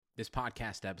This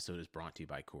podcast episode is brought to you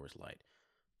by Coors Light.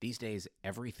 These days,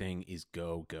 everything is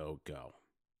go, go, go.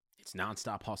 It's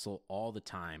nonstop hustle all the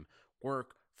time.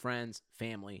 Work, friends,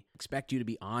 family expect you to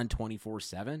be on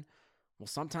 24/7. Well,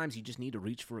 sometimes you just need to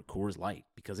reach for a Coors Light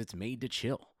because it's made to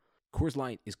chill. Coors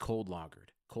Light is cold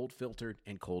lagered, cold filtered,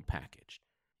 and cold packaged.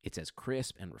 It's as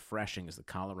crisp and refreshing as the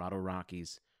Colorado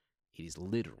Rockies. It is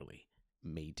literally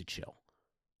made to chill.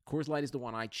 Coors Light is the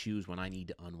one I choose when I need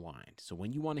to unwind. So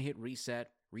when you want to hit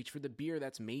reset, reach for the beer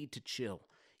that's made to chill.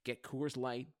 Get Coors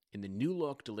Light in the new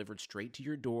look delivered straight to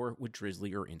your door with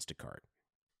Drizzly or Instacart.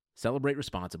 Celebrate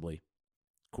responsibly.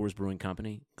 Coors Brewing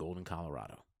Company, Golden,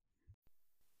 Colorado.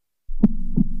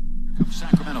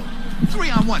 Sacramento.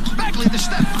 3-on-1. Bagley the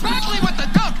step. Bagley with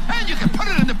the dunk. And you can put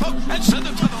it in the book and send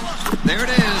it to the left. There it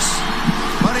is.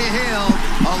 Buddy Hield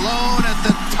alone at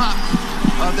the top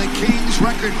of the Kings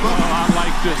record book. Oh, I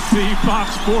like to see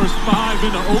Fox Sports 5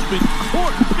 in the open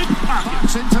court.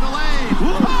 Fox into the lane.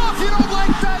 Oh, if you don't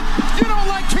like that, you don't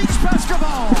like Kings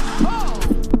basketball. Oh.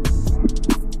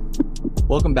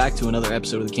 Welcome back to another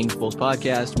episode of the Kings Pulse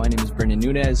Podcast. My name is Brendan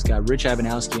Nunez. Got Rich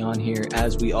Abanowski on here,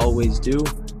 as we always do.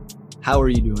 How are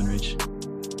you doing, Rich?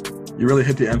 You really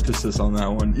hit the emphasis on that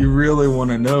one. You really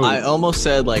want to know. I almost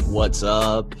said, like, what's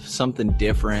up? Something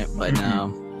different, but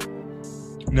no.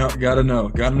 No, gotta know.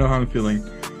 Gotta know how I'm feeling.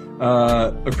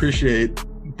 Appreciate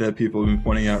that people have been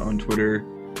pointing out on Twitter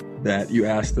that you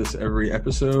ask this every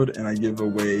episode, and I give a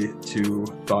way to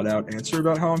thought-out answer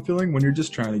about how I'm feeling when you're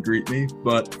just trying to greet me.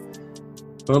 But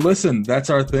listen, that's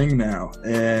our thing now.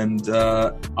 And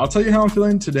I'll tell you how I'm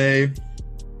feeling today.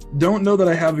 Don't know that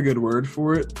I have a good word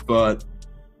for it, but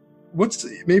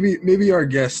maybe our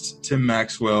guest Tim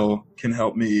Maxwell can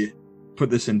help me put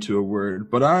this into a word.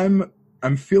 But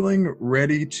I'm feeling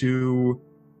ready to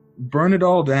burn it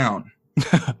all down.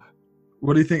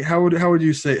 What do you think? How would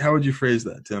you phrase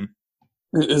that, Tim?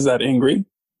 Is that angry?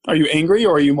 Are you angry,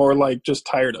 or are you more like just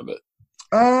tired of it?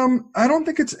 I don't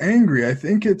think it's angry. I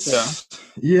think it's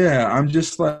I'm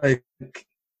just like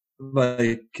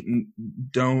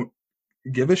don't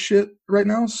give a shit right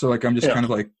now. So like I'm just kind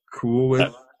of like cool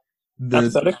with the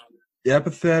apathetic. Yeah,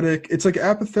 apathetic. It's like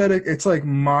apathetic. It's like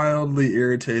mildly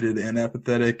irritated and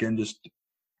apathetic, and just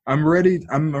I'm ready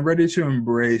to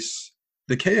embrace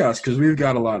the chaos because we've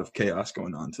got a lot of chaos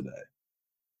going on today.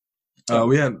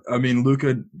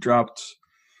 Luka dropped,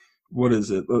 what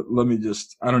is it? Let me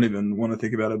just, I don't even want to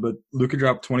think about it, but Luka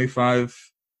dropped 25,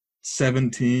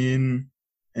 17,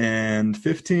 and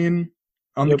 15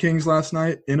 on the Kings last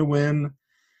night in a win.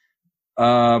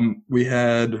 We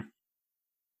had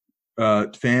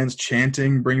fans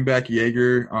chanting "Bring back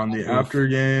Jaeger" on the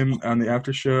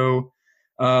after show.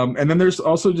 And then there's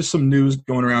also just some news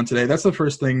going around today. That's the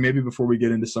first thing, maybe before we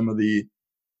get into some of the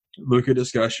Luka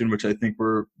discussion, which I think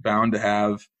we're bound to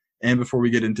have, and before we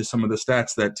get into some of the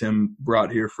stats that Tim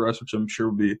brought here for us, which I'm sure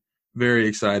will be very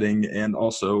exciting and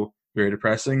also very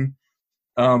depressing.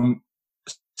 Sam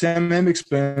Amick's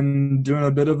been doing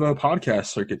a bit of a podcast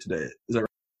circuit today. Is that right?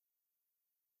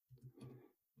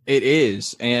 It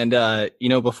is. And,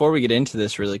 before we get into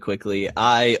this really quickly,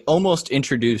 I almost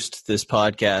introduced this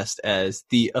podcast as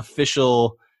the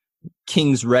official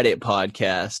Kings Reddit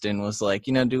podcast and was like,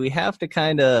 do we have to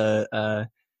kind of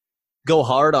go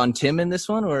hard on Tim in this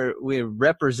one, or we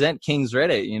represent Kings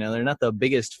Reddit? They're not the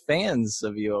biggest fans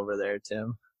of you over there,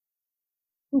 Tim.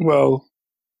 Well,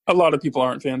 a lot of people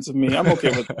aren't fans of me. I'm okay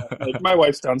with that. Like, my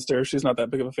wife's downstairs. She's not that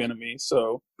big of a fan of me,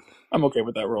 so I'm okay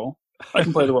with that role. I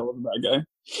can play the role of a bad guy.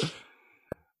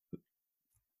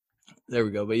 There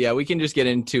we go. But yeah, we can just get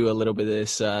into a little bit of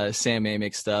this Sam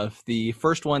Amick stuff. The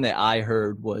first one that I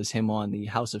heard was him on the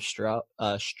House of Strauss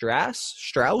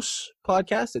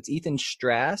podcast. It's Ethan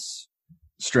Strauss.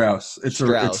 It's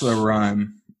a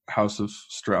rhyme. House of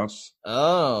Strauss.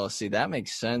 Oh, see, that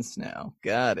makes sense now.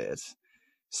 Got it.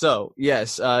 So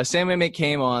yes, Sam Amick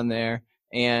came on there,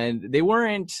 and they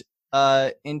weren't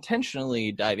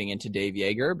intentionally diving into Dave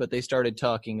Joerger, but they started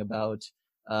talking about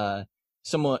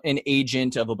an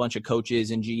agent of a bunch of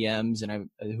coaches and GMs, and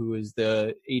who is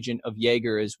the agent of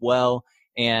Joerger as well.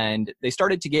 And they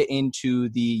started to get into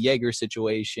the Joerger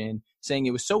situation, saying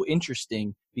it was so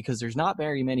interesting because there's not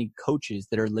very many coaches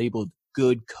that are labeled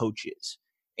good coaches,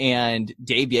 and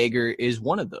Dave Joerger is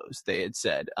one of those. They had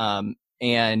said,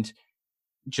 and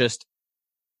just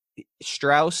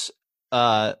Strauss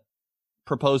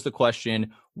proposed the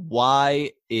question,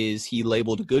 why is he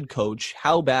labeled a good coach?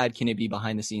 How bad can it be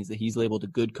behind the scenes that he's labeled a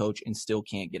good coach and still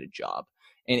can't get a job?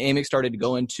 And Amick started to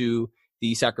go into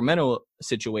the Sacramento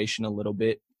situation a little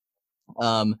bit.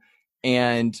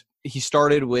 And he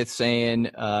started with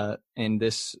saying, and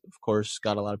this, of course,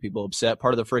 got a lot of people upset,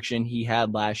 part of the friction he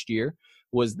had last year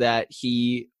was that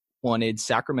he wanted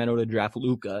Sacramento to draft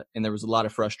Luka, and there was a lot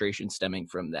of frustration stemming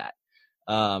from that.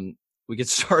 We could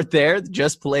start there.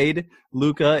 Just played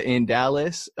Luka in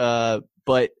Dallas,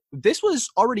 but this was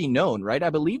already known, right? I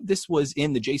believe this was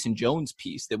in the Jason Jones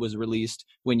piece that was released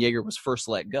when Joerger was first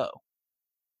let go.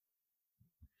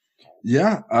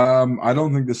 Yeah, I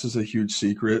don't think this is a huge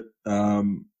secret.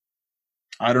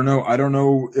 I don't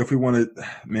know if we want to.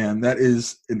 Man, that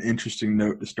is an interesting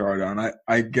note to start on.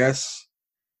 I guess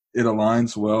it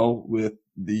aligns well with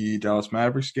the Dallas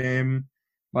Mavericks game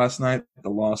last night, the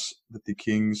loss that the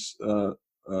Kings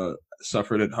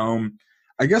suffered at home.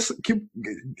 I guess can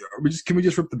we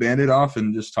just rip the Band-Aid off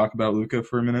and just talk about Luka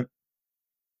for a minute?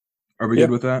 Are we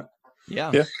good with that?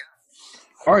 Yeah.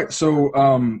 All right, so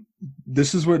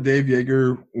this is what Dave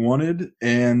Joerger wanted,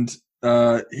 and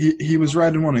he was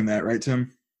right in wanting that, right,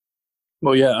 Tim?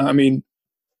 Well, yeah. I mean,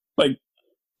 like,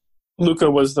 Luka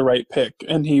was the right pick,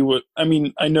 and he would. I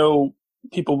mean, I know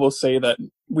people will say that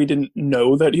we didn't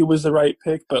know that he was the right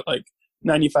pick, but like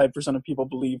 95% of people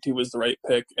believed he was the right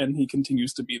pick, and he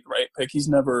continues to be the right pick.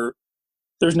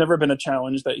 There's never been a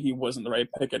challenge that he wasn't the right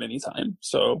pick at any time.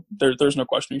 So there's no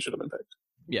question he should have been picked.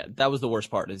 Yeah, that was the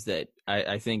worst part, is that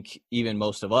I think even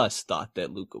most of us thought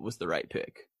that Luka was the right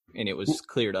pick, and it was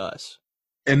clear to us.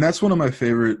 And that's one of my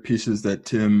favorite pieces that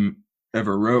Tim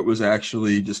ever wrote, was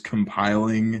actually just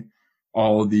compiling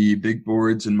all the big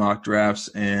boards and mock drafts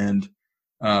and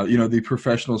the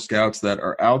professional scouts that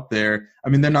are out there. I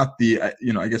mean, they're not I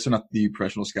guess they're not the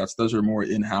professional scouts. Those are more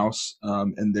in-house,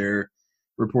 and their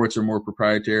reports are more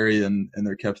proprietary and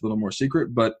they're kept a little more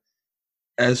secret. But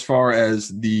as far as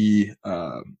the,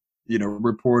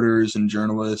 reporters and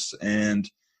journalists and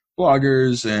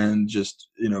bloggers and just,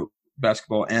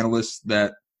 basketball analysts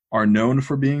that are known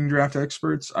for being draft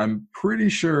experts, I'm pretty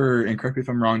sure, and correct me if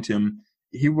I'm wrong, Tim,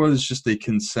 he was just a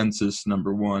consensus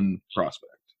number one prospect.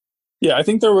 Yeah, I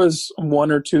think there was one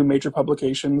or two major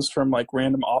publications from like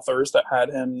random authors that had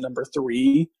him number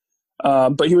 3.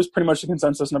 But he was pretty much the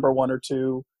consensus number 1 or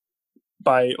 2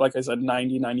 by, like I said,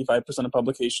 95% of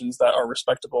publications that are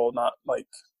respectable, not like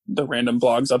the random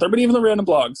blogs out there. But even the random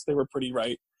blogs, they were pretty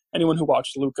right. Anyone who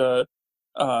watched Luka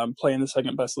play in the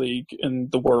second best league in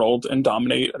the world and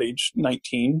dominate at age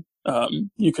 19,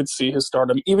 you could see his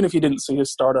stardom. Even if you didn't see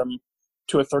his stardom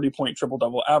to a 30-point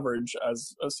triple-double average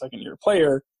as a second-year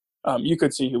player, you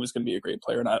could see he was going to be a great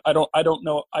player. And I don't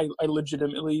know. I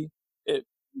legitimately, it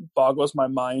boggles my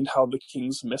mind how the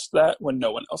Kings missed that when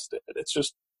no one else did.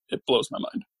 It blows my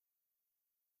mind.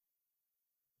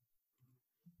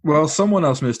 Well, someone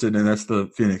else missed it, and that's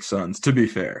the Phoenix Suns, to be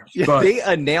fair. Yeah, but, they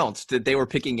announced that they were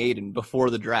picking Aiden before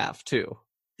the draft, too.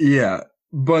 Yeah,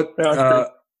 but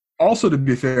also, to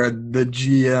be fair, the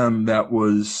GM that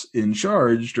was in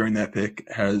charge during that pick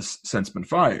has since been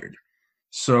fired.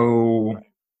 So,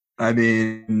 I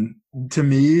mean, to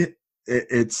me,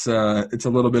 it's a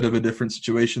little bit of a different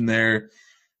situation there.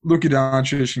 Luka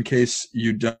Doncic, in case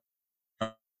you don't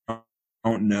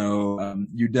know,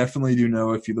 you definitely do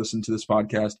know if you listen to this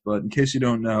podcast, but in case you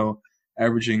don't know,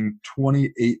 averaging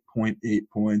 28.8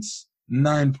 points,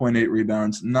 9.8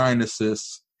 rebounds, 9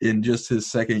 assists in just his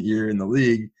second year in the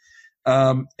league.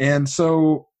 And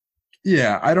so,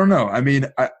 yeah, I don't know. I mean,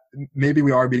 maybe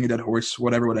we are beating a dead horse,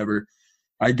 whatever.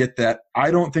 I get that. I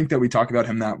don't think that we talk about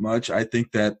him that much. I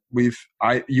think that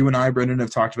you and I, Brendan, have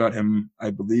talked about him,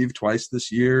 I believe, twice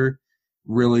this year,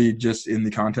 really just in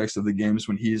the context of the games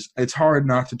when it's hard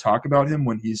not to talk about him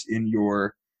when he's in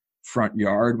your front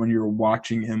yard, when you're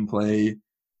watching him play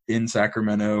in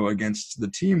Sacramento against the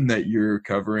team that you're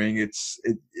covering.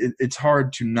 It's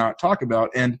hard to not talk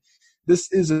about. And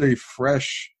this is a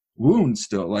fresh wound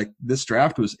still. Like, this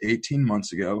draft was 18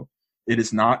 months ago. It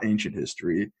is not ancient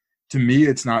history. To me,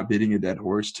 it's not beating a dead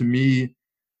horse. To me,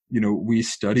 we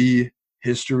study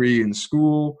history in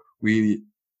school.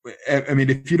 I mean,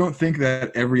 if you don't think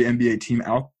that every NBA team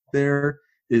out there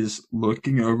is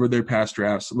looking over their past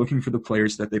drafts, looking for the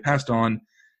players that they passed on,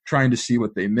 trying to see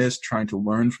what they missed, trying to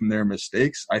learn from their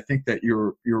mistakes, I think that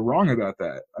you're wrong about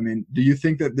that. I mean, do you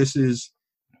think that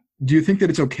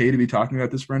it's okay to be talking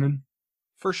about this, Brendan?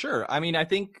 For sure. I mean, I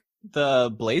think the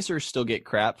Blazers still get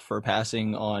crap for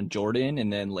passing on Jordan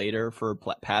and then later for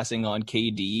passing on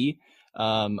KD.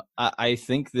 I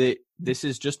think that this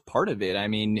is just part of it. I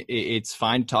mean, it's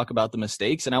fine to talk about the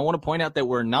mistakes. And I want to point out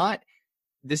that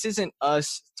this isn't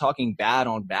us talking bad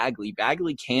on Bagley.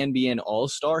 Bagley can be an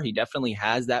all-star. He definitely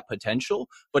has that potential,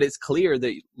 but it's clear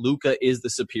that Luka is the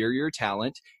superior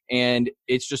talent. And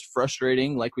it's just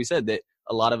frustrating, like we said, that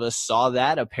a lot of us saw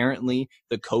that. Apparently,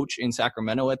 the coach in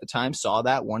Sacramento at the time saw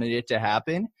that, wanted it to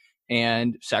happen,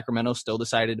 and Sacramento still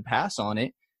decided to pass on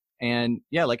it. And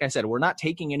yeah, like I said, we're not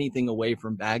taking anything away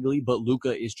from Bagley, but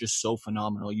Luka is just so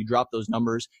phenomenal. You drop those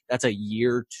numbers, that's a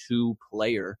year 2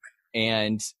 player.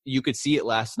 And you could see it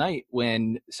last night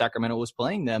when Sacramento was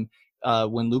playing them.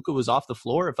 When Luka was off the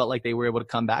floor, it felt like they were able to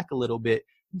come back a little bit,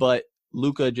 but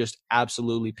Luka just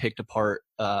absolutely picked apart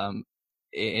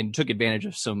and took advantage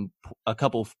of a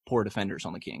couple of poor defenders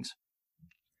on the Kings.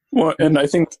 Well, and I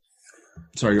think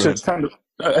Sorry, go ahead.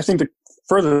 I think to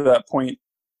further that point,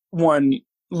 one,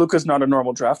 Luka's not a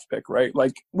normal draft pick, right?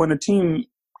 Like when a team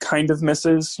kind of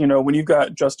misses, when you've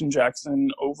got Justin Jackson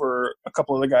over a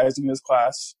couple of the guys in his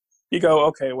class, you go,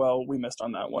 okay, well, we missed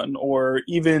on that one. Or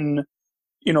even,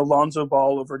 Lonzo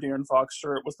Ball over De'Aaron Fox,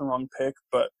 sure, it was the wrong pick,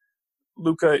 but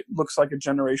Luka looks like a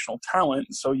generational talent.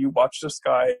 So you watch this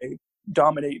guy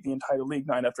dominate the entire league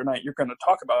night after night. You're going to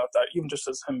talk about that, even just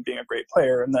as him being a great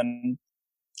player. And then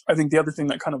I think the other thing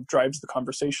that kind of drives the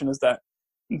conversation is that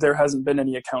there hasn't been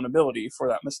any accountability for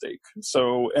that mistake.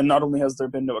 So, and not only has there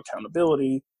been no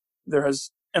accountability,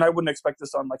 and I wouldn't expect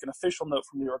this on like an official note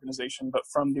from the organization, but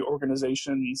from the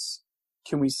organization's,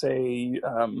 can we say,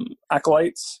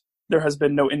 acolytes, there has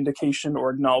been no indication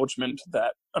or acknowledgement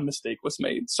that a mistake was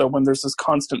made. So when there's this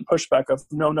constant pushback of,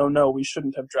 no, we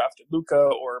shouldn't have drafted Luka,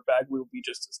 or Bagley will be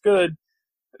just as good,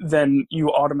 then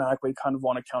you automatically kind of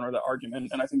want to counter that argument.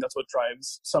 And I think that's what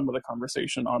drives some of the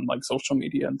conversation on like social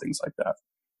media and things like that.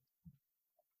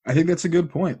 I think that's a good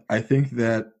point. I think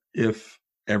that if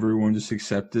everyone just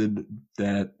accepted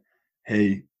that,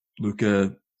 hey,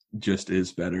 Luka just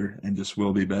is better and just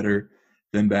will be better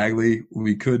than Bagley,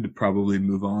 we could probably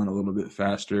move on a little bit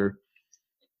faster.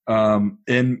 And,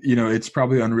 it's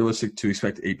probably unrealistic to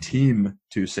expect a team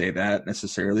to say that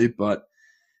necessarily. But,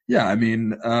 yeah, I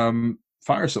mean,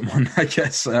 fire someone, I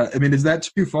guess. Is that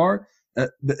too far?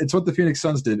 It's what the Phoenix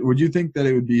Suns did. Would you think that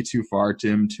it would be too far,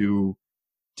 Tim, to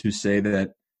say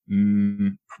that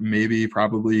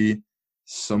probably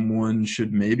someone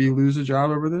should maybe lose a job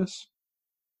over this?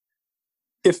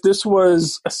 If this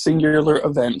was a singular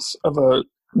event of a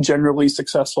generally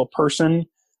successful person,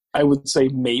 I would say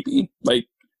maybe,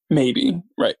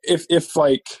 right? If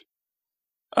like,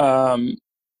 I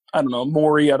don't know,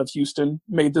 Morey out of Houston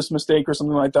made this mistake or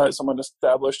something like that, someone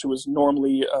established who was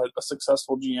normally a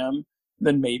successful GM,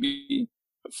 then maybe.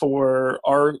 For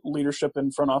our leadership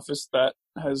in front office that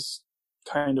has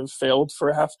kind of failed for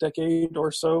a half decade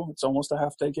or so, it's almost a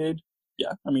half decade.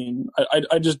 Yeah,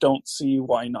 I just don't see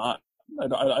why not.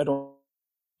 I don't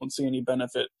see any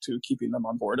benefit to keeping them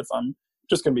on board, if I'm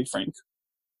just going to be frank.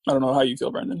 I don't know how you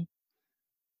feel, Brendan.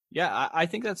 Yeah, I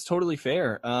think that's totally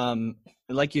fair.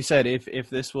 Like you said, if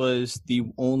this was the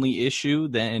only issue,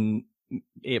 then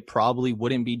it probably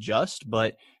wouldn't be just,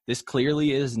 but this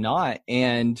clearly is not.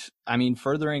 And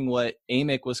furthering what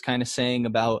Amick was kind of saying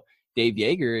about Dave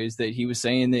Joerger is that he was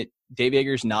saying that Dave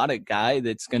Joerger's not a guy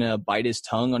that's going to bite his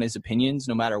tongue on his opinions,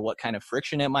 no matter what kind of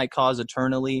friction it might cause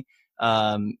eternally.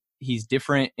 He's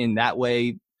different in that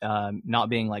way, not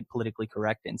being like politically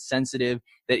correct and sensitive,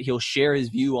 that he'll share his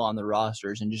view on the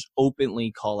rosters and just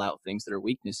openly call out things that are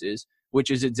weaknesses,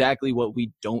 which is exactly what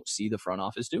we don't see the front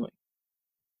office doing.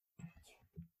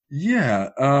 Yeah.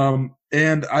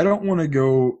 And I don't want to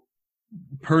go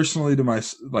personally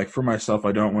for myself.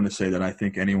 I don't want to say that I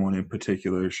think anyone in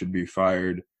particular should be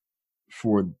fired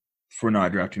for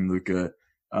not drafting Luka.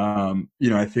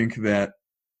 I think that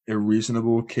a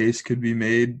reasonable case could be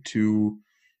made to,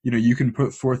 you can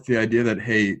put forth the idea that,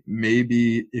 hey,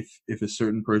 maybe if a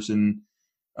certain person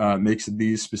makes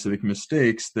these specific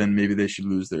mistakes, then maybe they should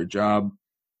lose their job.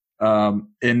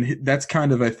 And that's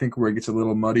kind of, I think, where it gets a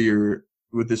little muddier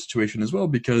with this situation as well,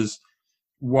 because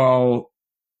while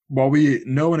we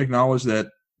know and acknowledge that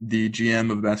the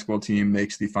GM of a basketball team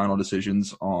makes the final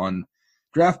decisions on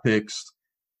draft picks,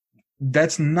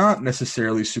 that's not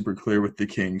necessarily super clear with the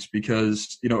Kings,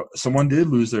 because, someone did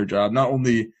lose their job. Not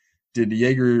only did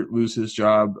Joerger lose his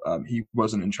job, he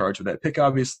wasn't in charge of that pick,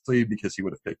 obviously, because he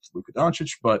would have picked Luka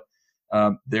Doncic, but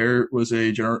there was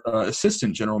a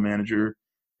assistant general manager,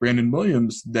 Brandon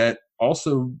Williams, that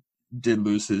also did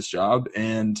lose his job.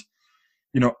 And,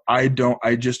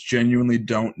 I just genuinely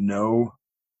don't know,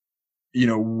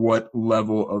 what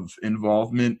level of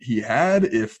involvement he had,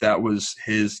 if that was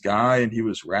his guy and he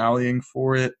was rallying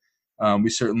for it. We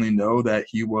certainly know that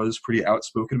he was pretty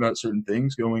outspoken about certain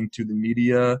things, going to the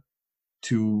media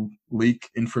to leak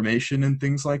information and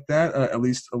things like that, at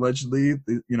least allegedly.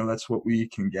 That's what we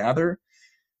can gather.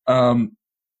 Do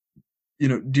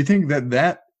you think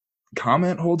that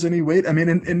comment holds any weight?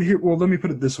 And here, well, let me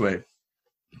put it this way.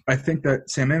 I think that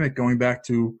Sam Amick, going back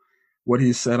to what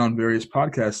he said on various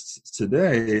podcasts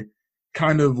today,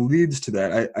 kind of leads to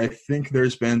that. I think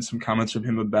there's been some comments from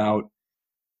him about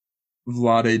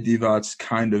Vlade Divac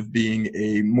kind of being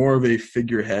more of a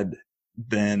figurehead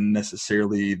than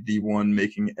necessarily the one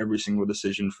making every single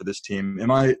decision for this team.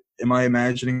 Am I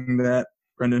imagining that,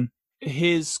 Brendan?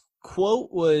 His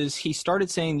quote was, he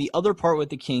started saying the other part with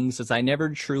the Kings is I never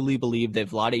truly believed that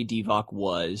Vlade Divac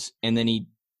was, and then he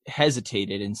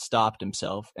hesitated and stopped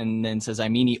himself and then says, I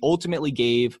mean, he ultimately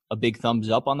gave a big thumbs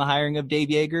up on the hiring of Dave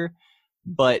Yeager,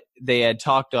 but they had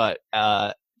talked to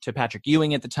Patrick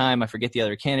Ewing at the time. I forget the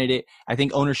other candidate. I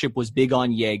think ownership was big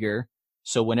on Yeager.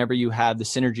 So whenever you have the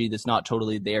synergy that's not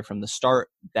totally there from the start,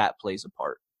 that plays a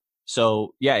part.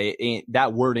 So yeah,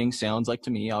 that wording sounds like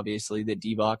to me, obviously, that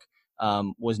Divac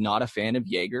was not a fan of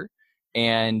Yeager,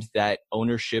 and that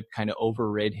ownership kind of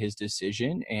overrid his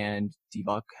decision, and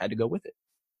Divac had to go with it.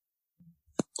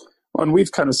 Well, and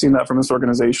we've kind of seen that from this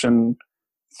organization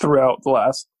throughout the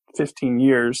last 15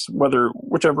 years,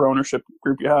 whichever ownership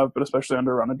group you have, but especially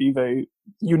under Ranadive,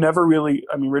 you never really,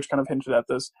 I mean, Rich kind of hinted at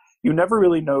this, you never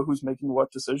really know who's making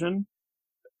what decision,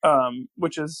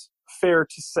 which is fair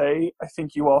to say. I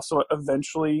think you also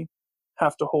eventually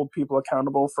have to hold people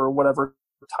accountable for whatever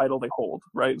title they hold,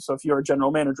 right? So if you're a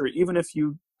general manager, even if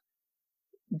you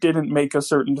didn't make a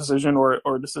certain decision or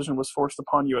a decision was forced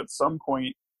upon you at some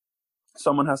point,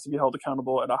 someone has to be held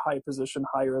accountable at a high position,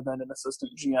 higher than an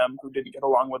assistant GM who didn't get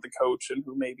along with the coach and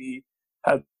who maybe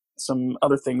had some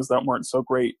other things that weren't so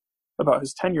great about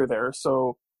his tenure there.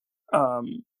 So,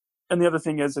 and the other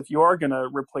thing is, if you are going to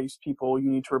replace people, you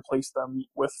need to replace them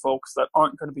with folks that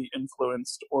aren't going to be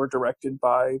influenced or directed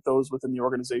by those within the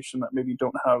organization that maybe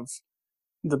don't have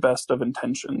the best of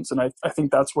intentions. And I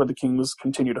think that's where the Kings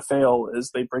continue to fail,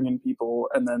 is they bring in people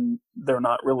and then they're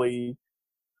not really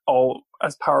all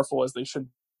as powerful as they should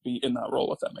be in that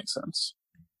role, if that makes sense.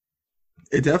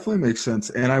 It definitely makes sense.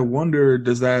 And I wonder,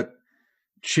 does that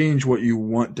change what you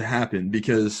want to happen?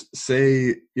 Because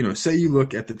say you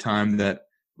look at the time that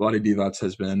Vlade Divac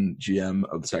has been GM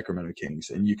of the Sacramento Kings,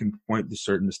 and you can point to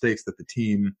certain mistakes that the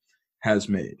team has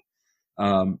made.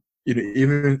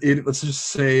 Let's just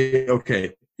say,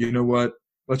 okay, you know what?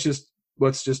 Let's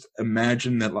just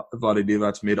imagine that Vlade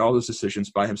Divac made all those decisions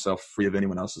by himself, free of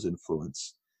anyone else's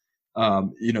influence.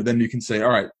 Then you can say,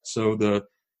 all right, so the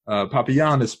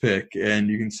Papagiannis pick, and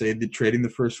you can say the trading the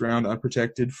first round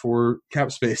unprotected for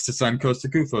cap space to sign Costa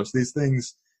Koufos. These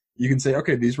things, you can say,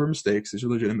 okay, these were mistakes. These are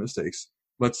legitimate mistakes.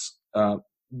 Let's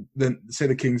then say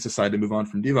the Kings decide to move on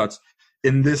from Divac.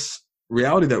 In this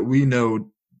reality that we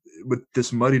know, with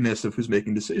this muddiness of who's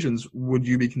making decisions, would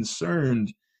you be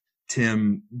concerned,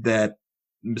 Tim, that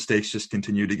mistakes just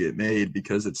continue to get made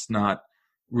because it's not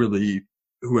really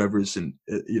whoever's in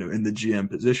the GM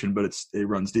position, but it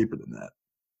runs deeper than that?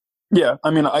 Yeah, I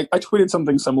mean, I tweeted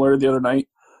something similar the other night,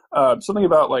 something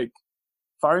about like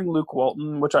firing Luke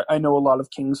Walton, which I know a lot of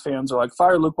Kings fans are like,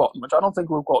 fire Luke Walton, which I don't think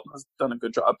Luke Walton has done a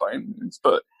good job by any means,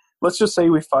 but let's just say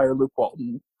we fire Luke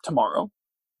Walton tomorrow.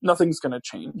 Nothing's going to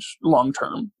change long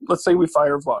term. Let's say we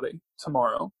fire Vlade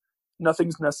tomorrow.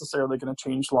 Nothing's necessarily going to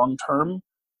change long term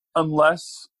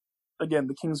unless, again,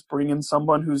 the Kings bring in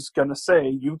someone who's going to say,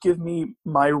 you give me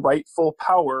my rightful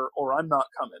power or I'm not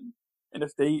coming. And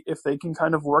if they can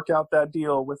kind of work out that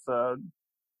deal with a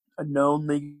known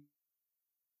league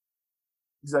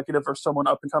executive or someone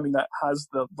up and coming that has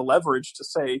the leverage to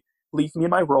say, leave me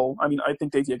in my role. I mean, I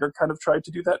think Dave Yeager kind of tried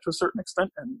to do that to a certain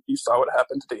extent, and you saw what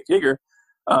happened to Dave Yeager.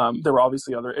 There were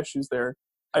obviously other issues there.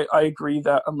 I agree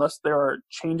that unless there are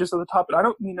changes at the top, and I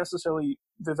don't mean necessarily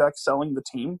Vivek selling the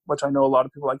team, which I know a lot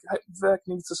of people are like, hey, Vivek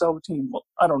needs to sell the team. Well,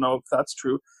 I don't know if that's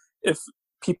true. If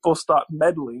people stop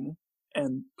meddling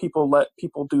and people let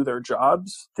people do their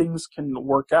jobs, things can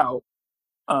work out.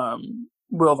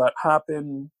 Will that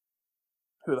happen?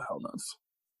 Who the hell knows?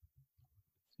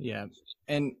 Yeah.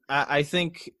 And I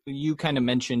think you kind of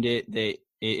mentioned it, that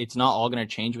it's not all going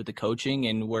to change with the coaching,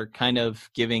 and we're kind of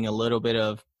giving a little bit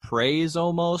of praise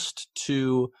almost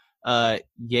to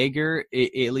Yeager.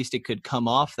 At least it could come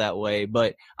off that way.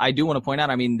 But I do want to point out,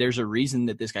 I mean, there's a reason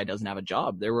that this guy doesn't have a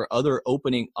job. There were other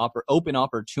open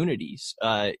opportunities.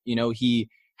 He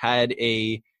had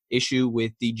a issue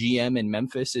with the GM in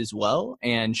Memphis as well,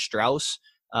 and Strauss.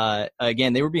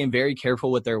 Again, they were being very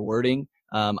careful with their wording.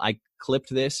 I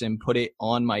clipped this and put it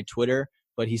on my Twitter,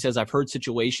 but he says, I've heard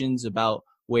situations about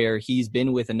where he's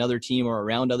been with another team or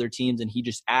around other teams and he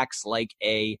just acts like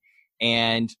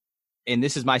and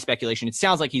this is my speculation. It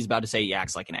sounds like he's about to say he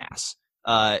acts like an ass.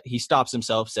 He stops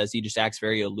himself, says he just acts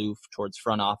very aloof towards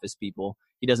front office people.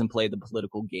 He doesn't play the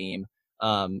political game.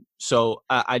 So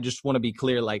I just want to be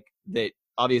clear, like, that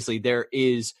obviously there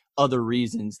is other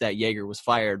reasons that Yeager was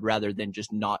fired rather than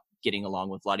just not getting along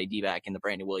with Vlade Divac in the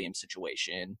Brandon Williams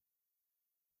situation.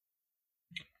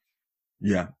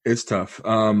 Yeah, it's tough.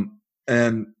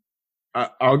 And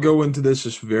I'll go into this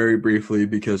just very briefly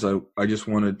because I just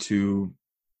wanted to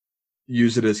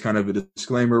use it as kind of a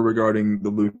disclaimer regarding the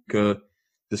Luka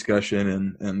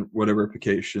discussion and whatever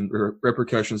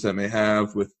repercussions that may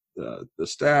have with the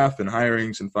staff and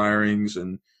hirings and firings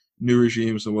and new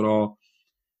regimes and what all.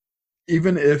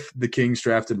 Even if the Kings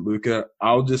drafted Luka,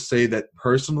 I'll just say that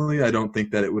personally, I don't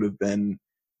think that it would have been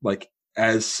like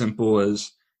as simple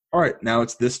as, all right, now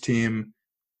it's this team,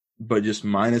 but just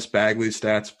minus Bagley's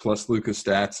stats plus Luka's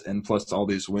stats and plus all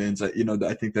these wins. I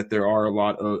think that there are a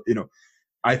lot of,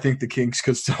 I think the Kings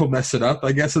could still mess it up,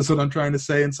 I guess is what I'm trying to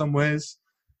say in some ways.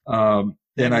 And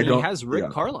he has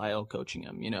Rick Carlisle coaching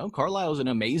him. Carlisle's an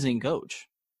amazing coach.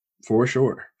 For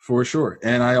sure.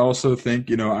 And I also think,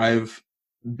 I've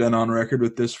been on record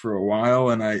with this for a while,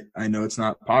 and I know it's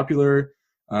not popular.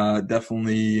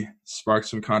 Definitely sparked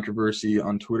some controversy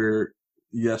on Twitter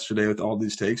yesterday with all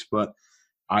these takes, but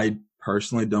I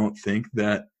personally don't think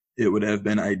that it would have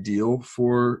been ideal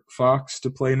for Fox to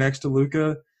play next to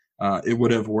Luka. It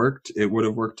would have worked. It would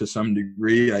have worked to some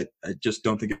degree. I just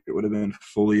don't think it would have been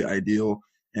fully ideal.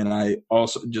 And I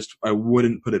also I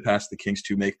wouldn't put it past the Kings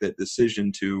to make that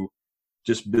decision to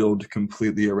just build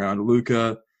completely around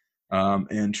Luka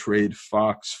and trade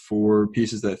Fox for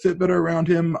pieces that fit better around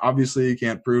him. Obviously, you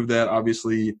can't prove that.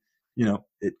 Obviously,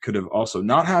 it could have also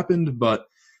not happened. But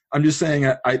I'm just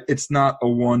saying it's not a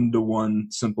one-to-one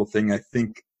simple thing. I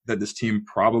think that this team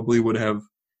probably would have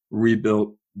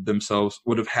rebuilt themselves,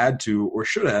 would have had to or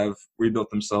should have rebuilt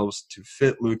themselves to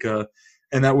fit Luka,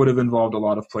 and that would have involved a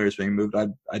lot of players being moved.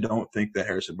 I don't think that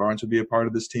Harrison Barnes would be a part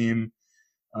of this team.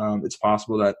 It's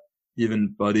possible that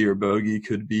even Buddy or Bogey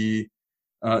could be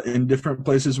in different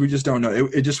places. We just don't know.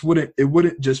 It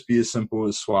wouldn't just be as simple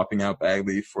as swapping out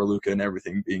Bagley for Luka and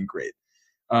everything being great.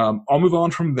 I'll move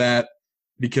on from that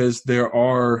because there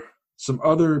are some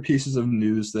other pieces of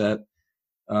news that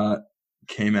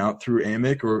came out through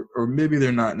Amick, or maybe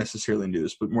they're not necessarily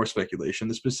news, but more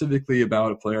speculation, specifically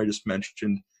about a player I just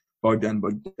mentioned, Bogdan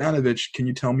Bogdanovic. Can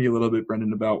you tell me a little bit,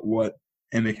 Brendan, about what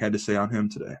Amick had to say on him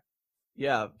today?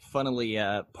 Yeah, funnily,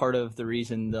 part of the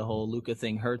reason the whole Luka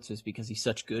thing hurts is because he's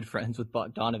such good friends with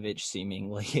Bogdanovic,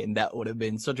 seemingly, and that would have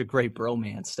been such a great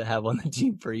bromance to have on the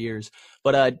team for years.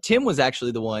 But Tim was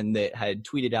actually the one that had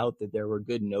tweeted out that there were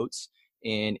good notes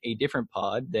in a different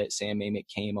pod that Sam Amick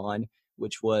came on,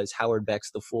 which was Howard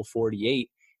Beck's The Full 48.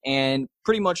 And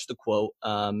pretty much the quote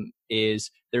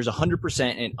is there's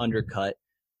 100% an undercut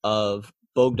of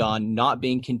Bogdan not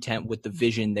being content with the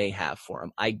vision they have for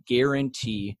him. I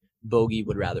guarantee Bogey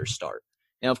would rather start.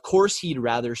 Now, of course, he'd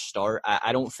rather start.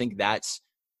 I don't think that's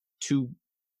too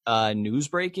news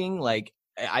breaking. Like,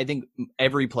 I think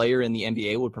every player in the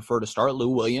NBA would prefer to start. Lou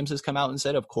Williams has come out and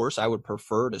said, of course, I would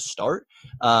prefer to start.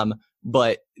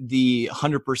 But the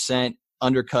 100%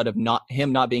 undercut of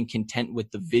him not being content with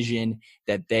the vision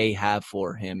that they have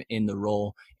for him in the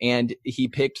role. And he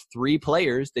picked 3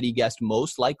 players that he guessed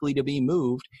most likely to be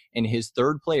moved. And his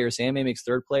third player, Sam Amick's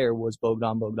third player, was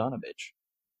Bogdan Bogdanovic.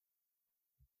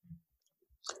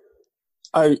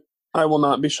 I will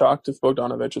not be shocked if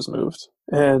Bogdanovic is moved.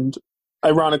 And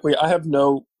ironically, I have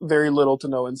very little to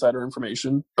no insider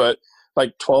information, but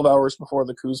like 12 hours before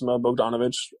the Kuzma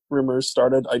Bogdanovic rumors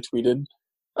started, I tweeted,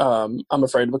 I'm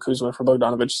afraid of a Kuzma for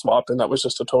Bogdanovic swap, and that was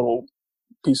just a total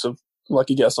piece of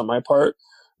lucky guess on my part.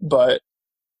 But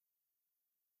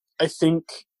I think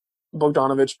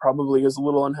Bogdanovic probably is a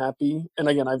little unhappy. And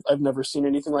again, I've never seen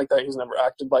anything like that. He's never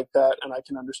acted like that, and I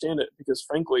can understand it because,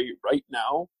 frankly, right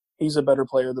now, he's a better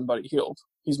player than Buddy Hield.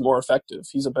 He's more effective.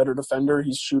 He's a better defender.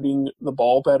 He's shooting the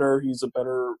ball better. He's a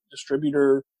better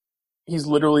distributor. He's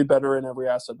literally better in every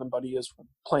asset than Buddy is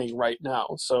playing right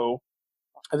now. So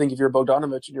I think if you're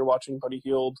Bogdanovic and you're watching Buddy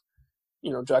Hield,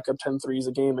 jack up 10 threes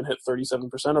a game and hit 37%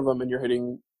 of them, and you're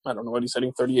hitting, I don't know what he's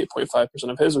hitting, 38.5%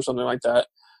 of his or something like that,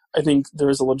 I think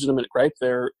there is a legitimate gripe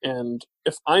there. And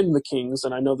if I'm the Kings,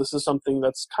 and I know this is something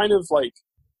that's kind of like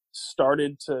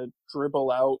started to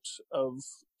dribble out of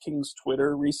Kings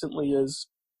Twitter recently, is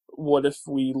what if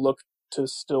we look to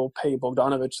still pay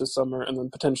Bogdanovic this summer and then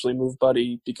potentially move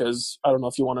Buddy, because I don't know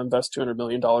if you want to invest $200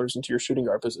 million into your shooting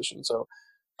guard position. So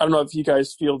I don't know if you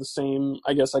guys feel the same.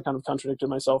 I guess I kind of contradicted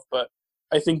myself, but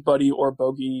I think Buddy or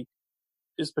Bogey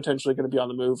is potentially going to be on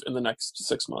the move in the next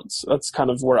 6 months. That's kind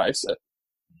of where I sit.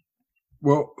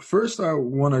 Well, first I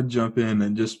want to jump in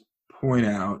and just point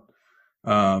out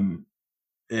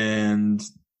and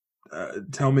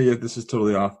tell me if this is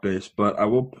totally off base, but I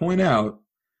will point out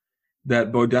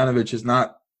that Bogdanovic is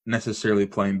not necessarily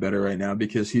playing better right now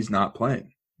because he's not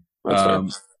playing. This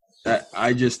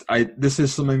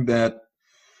is something that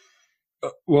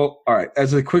Well, all right.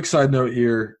 As a quick side note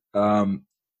here,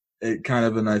 it kind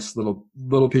of a nice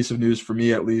little piece of news for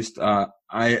me, at least. I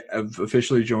have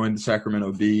officially joined the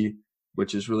Sacramento Bee,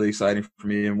 which is really exciting for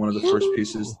me, and one of the first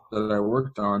pieces that I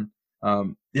worked on.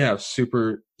 Yeah,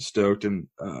 super stoked, and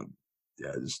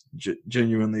just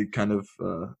genuinely kind of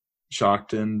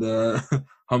shocked and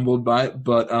humbled by it.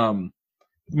 But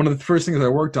one of the first things I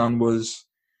worked on was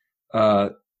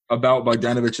about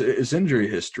Bogdanovic's injury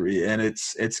history, and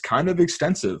it's kind of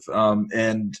extensive.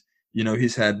 And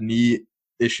he's had knee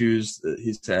issues,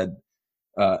 he's had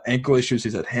ankle issues,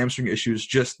 he's had hamstring issues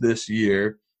just this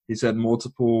year. He's had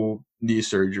multiple knee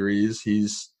surgeries.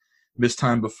 He's missed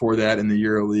time before that in the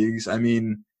Euro leagues. I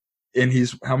mean, and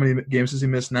how many games has he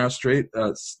missed now straight?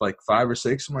 It's like 5 or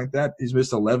 6, something like that. He's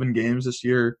missed 11 games this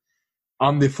year.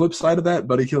 On the flip side of that,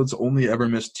 Buddy Hield's only ever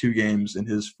missed 2 games in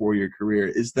his 4-year career.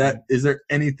 Is there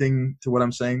anything to what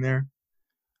I'm saying there?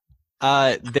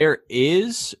 There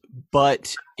is,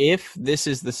 but if this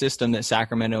is the system that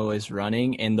Sacramento is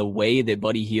running and the way that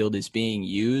Buddy Hield is being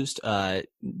used,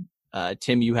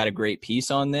 Tim, you had a great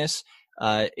piece on this.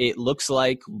 It looks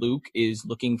like Luke is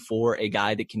looking for a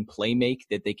guy that can play make,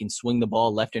 that they can swing the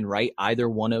ball left and right. Either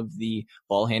one of the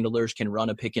ball handlers can run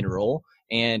a pick and roll,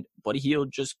 and Buddy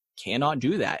Hield just cannot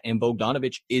do that. And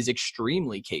Bogdanovic is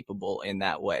extremely capable in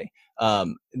that way.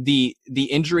 The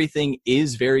injury thing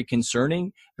is very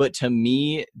concerning, but to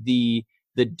me, the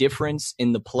difference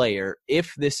in the player,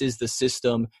 if this is the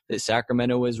system that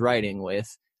Sacramento is riding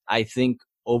with, I think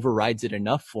overrides it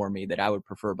enough for me that I would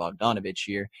prefer Bogdanovic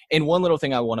here. And one little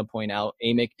thing I want to point out,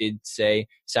 Amick did say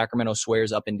Sacramento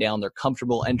swears up and down they're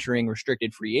comfortable entering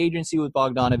restricted free agency with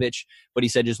Bogdanovic, but he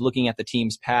said just looking at the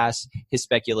team's past, his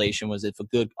speculation was if a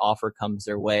good offer comes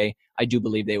their way, I do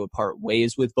believe they would part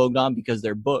ways with Bogdan because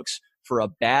their books for a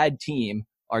bad team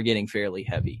are getting fairly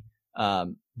heavy.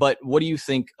 But what do you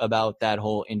think about that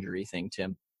whole injury thing,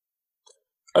 Tim?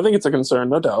 I think it's a concern,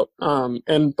 no doubt.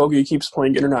 And Bogey keeps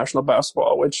playing international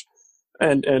basketball, which,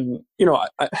 and you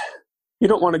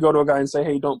don't want to go to a guy and say,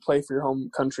 hey, don't play for your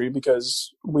home country because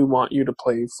we want you to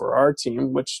play for our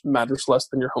team, which matters less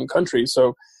than your home country.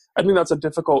 So I think that's a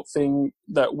difficult thing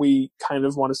that we kind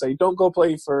of want to say, don't go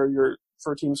play for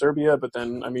Team Serbia. But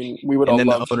then, I mean, we would all love.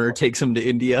 And then the owner takes him to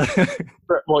India.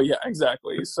 Well, yeah,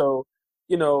 exactly. So,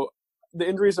 the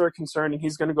injuries are a concern, and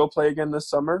he's going to go play again this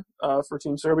summer for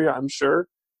Team Serbia, I'm sure.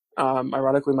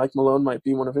 Ironically, Mike Malone might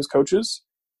be one of his coaches.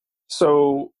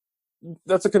 So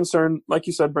that's a concern. Like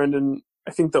you said, Brendan,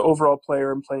 I think the overall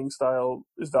player and playing style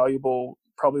is valuable,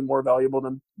 probably more valuable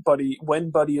than Buddy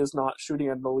when Buddy is not shooting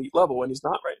at an elite level, and he's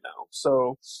not right now.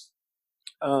 So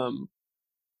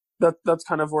that's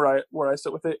kind of where I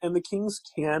sit with it. And the Kings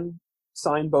can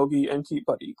sign Bogey and keep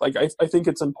Buddy. Like I think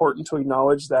it's important to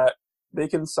acknowledge that they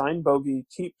can sign Bogey,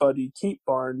 keep Buddy, keep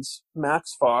Barnes,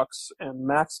 Max Fox, and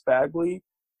Max Bagley,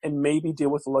 and maybe deal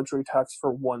with the luxury tax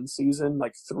for 1 season,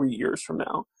 like 3 years from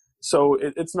now. So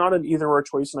it's not an either-or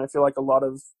choice, and I feel like a lot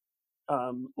of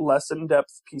less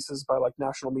in-depth pieces by like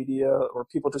national media or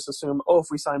people just assume, if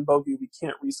we sign Bogey, we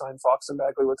can't re-sign Fox and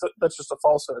Bagley. That's just a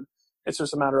falsehood. It's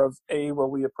just a matter of, A, will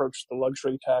we approach the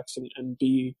luxury tax, and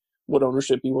B, would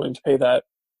ownership be willing to pay that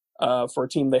for a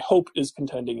team they hope is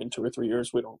contending in 2 or 3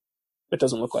 years? It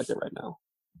doesn't look like it right now.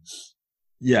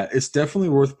 Yeah, it's definitely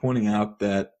worth pointing out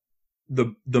that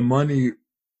the money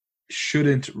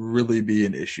shouldn't really be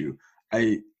an issue.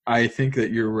 I think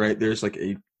that you're right. There's like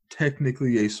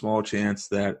technically a small chance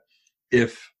that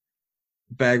if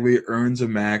Bagley earns a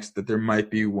max, that there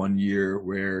might be 1 year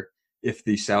where if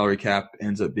the salary cap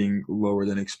ends up being lower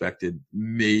than expected,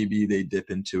 maybe they dip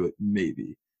into it,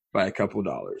 maybe by a couple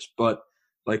dollars. But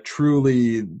like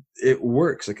truly it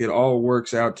works. Like it all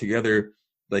works out together.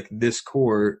 Like this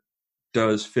core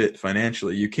does fit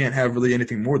financially. You can't have really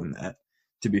anything more than that,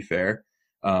 to be fair.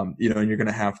 And you're going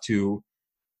to have to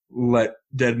let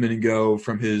Dedmon go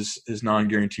from his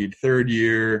non-guaranteed 3rd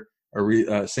year.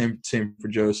 Same for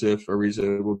Joseph.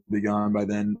 Ariza will be gone by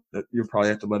then. You'll probably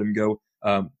have to let him go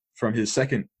from his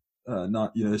second,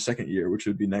 his second year, which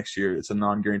would be next year. It's a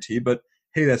non-guarantee, but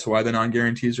hey, that's why the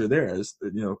non-guarantees are there. As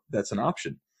that's an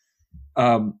option.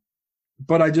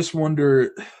 But I just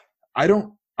wonder. I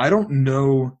don't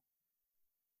know.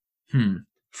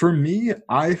 For me,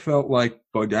 I felt like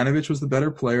Bogdanovic was the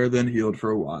better player than Hield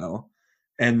for a while.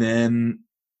 And then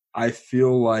I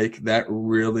feel like that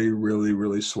really, really,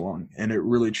 really swung and it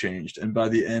really changed. And by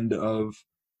the end of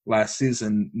last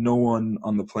season, no one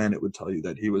on the planet would tell you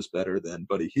that he was better than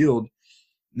Buddy Hield.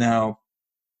 Now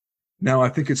I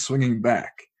think it's swinging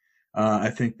back.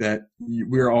 I think that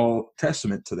we're all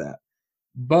testament to that.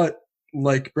 But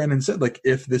like Brendan said, like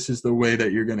if this is the way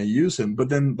that you're going to use him, but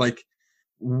then like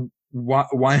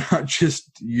why not just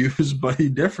use Buddy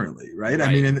differently, right?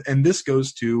 I mean, and this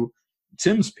goes to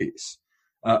Tim's piece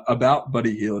about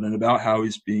Buddy Hield and about how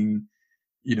he's being,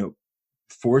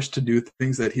 forced to do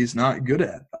things that he's not good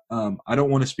at. I don't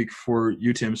want to speak for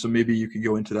you, Tim, so maybe you could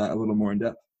go into that a little more in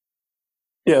depth.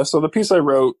 Yeah, so the piece I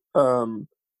wrote, I don't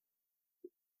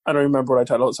remember what I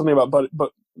titled it, something about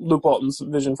but Luke Walton's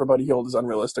vision for Buddy Hield is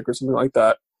unrealistic or something like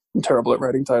that. I'm terrible at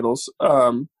writing titles.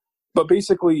 But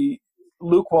basically,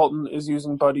 Luke Walton is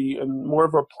using Buddy in more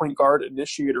of a point guard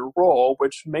initiator role,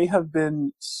 which may have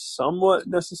been somewhat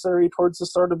necessary towards the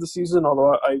start of the season,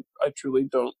 although I truly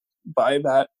don't buy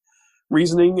that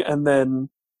reasoning. And then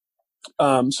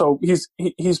so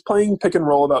he's playing pick and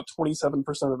roll about 27%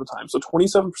 of the time. So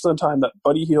 27% of the time that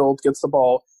Buddy Hield gets the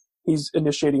ball, he's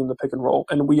initiating the pick and roll.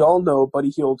 And we all know Buddy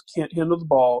Hield can't handle the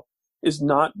ball, is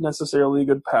not necessarily a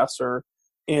good passer,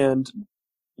 and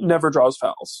never draws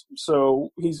fouls.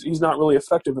 So he's not really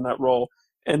effective in that role.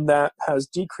 And that has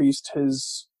decreased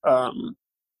his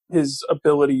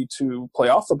ability to play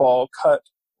off the ball, cut,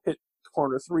 hit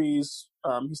corner threes.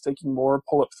 He's taking more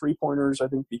pull-up three-pointers, I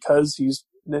think, because he's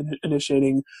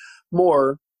initiating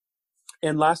more.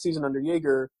 And last season under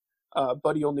Jaeger,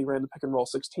 Buddy only ran the pick and roll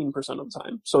 16% of the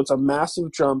time. So it's a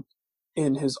massive jump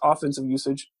in his offensive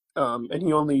usage. And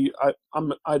he only,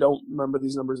 I don't remember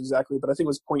these numbers exactly, but I think it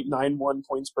was 0.91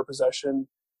 points per possession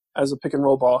as a pick and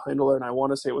roll ball handler. And I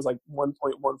want to say it was like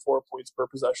 1.14 points per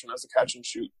possession as a catch and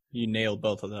shoot. You nailed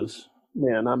both of those.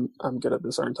 Man, I'm good at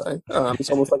this, aren't I? It's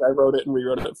almost like I wrote it and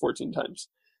rewrote it 14 times.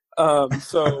 And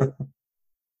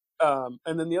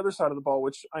then the other side of the ball,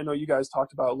 which I know you guys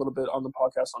talked about a little bit on the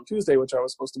podcast on Tuesday, which I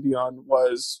was supposed to be on,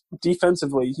 was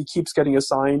defensively, he keeps getting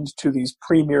assigned to these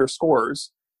premier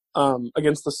scorers.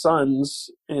 Against the Suns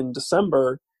in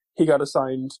December, he got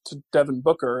assigned to Devin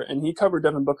Booker, and he covered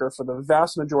Devin Booker for the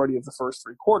vast majority of the first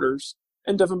three quarters,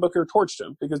 and Devin Booker torched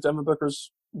him because Devin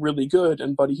Booker's really good,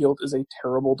 and Buddy Hield is a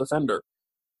terrible defender.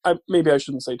 Maybe I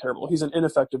shouldn't say terrible. He's an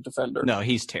ineffective defender. No,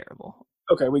 he's terrible.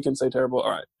 Okay, we can say terrible. All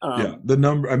right. Yeah, the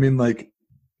numbers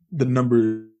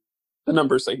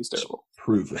say he's terrible.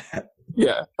 Prove that.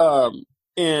 Yeah.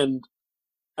 And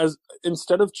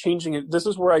instead of changing it, this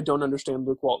is where I don't understand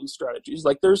Luke Walton's strategies.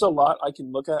 Like, there's a lot I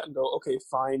can look at and go, okay,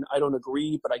 fine, I don't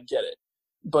agree, but I get it.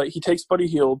 But he takes Buddy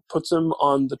Hield, puts him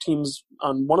on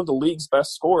one of the league's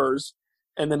best scorers,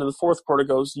 and then in the fourth quarter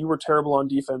goes, you were terrible on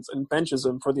defense, and benches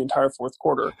him for the entire fourth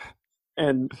quarter.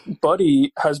 And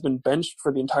Buddy has been benched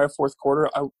for the entire fourth quarter.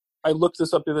 I looked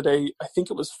this up the other day. I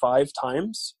think it was 5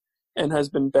 times, and has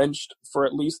been benched for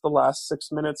at least the last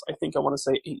 6 minutes. I think I want to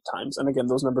say 8 times. And again,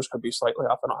 those numbers could be slightly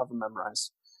off. I don't have them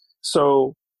memorized.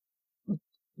 So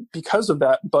because of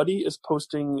that, Buddy is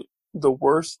posting the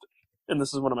worst, and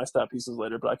this is one of my stat pieces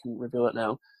later, but I can reveal it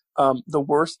now, the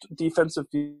worst defensive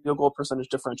field goal percentage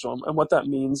differential. And what that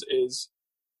means is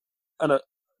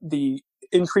the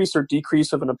increase or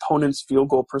decrease of an opponent's field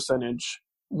goal percentage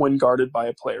when guarded by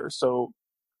a player. So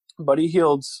Buddy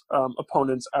Hield's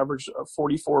opponents average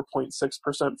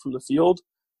 44.6% from the field.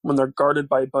 When they're guarded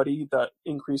by Buddy, that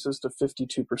increases to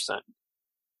 52%,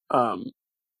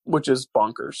 which is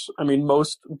bonkers. I mean,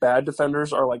 most bad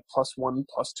defenders are like +1,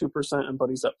 +2%, and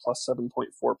Buddy's at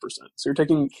 +7.4%. So you're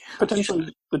taking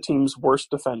potentially the team's worst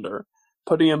defender,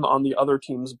 putting him on the other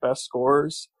team's best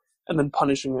scorers, and then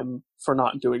punishing him for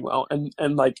not doing well.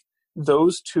 And like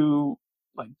those two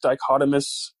like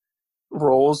dichotomous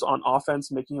roles on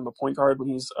offense, making him a point guard when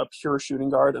he's a pure shooting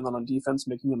guard, and then on defense,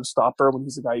 making him a stopper when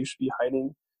he's the guy you should be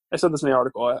hiding. I said this in the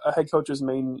article. A head coach's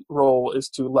main role is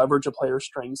to leverage a player's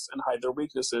strengths and hide their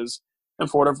weaknesses. And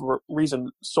for whatever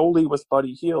reason, solely with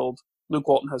Buddy Hield, Luke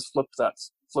Walton has flipped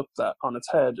that on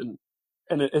its head,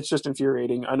 and it's just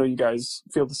infuriating. I know you guys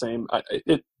feel the same.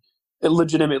 It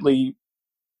legitimately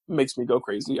makes me go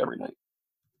crazy every night.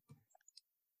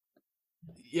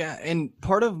 Yeah, and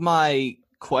part of my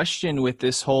question with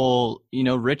this whole,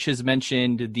 Rich has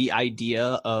mentioned the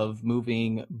idea of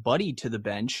moving Buddy to the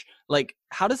bench. Like,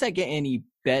 how does that get any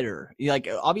better? Like,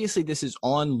 obviously this is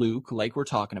on Luke, like we're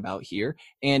talking about here.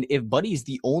 And if Buddy's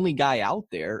the only guy out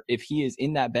there, if he is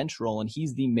in that bench role and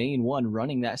he's the main one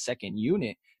running that second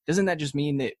unit, doesn't that just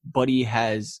mean that Buddy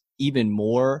has even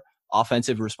more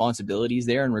offensive responsibilities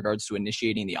there in regards to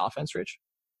initiating the offense, Rich?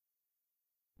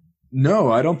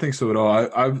 No, I don't think so at all.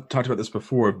 I've talked about this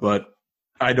before, but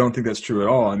I don't think that's true at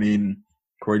all. I mean,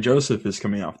 Corey Joseph is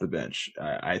coming off the bench.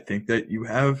 I think that you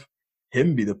have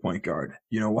him be the point guard.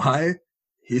 You know why?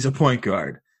 He's a point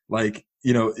guard. Like,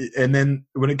 and then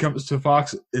when it comes to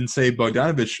Fox and, say,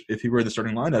 Bogdanovich, if he were the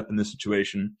starting lineup in this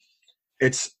situation,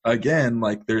 it's, again,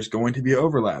 like there's going to be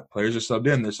overlap. Players are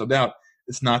subbed in, they're subbed out.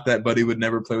 It's not that Buddy would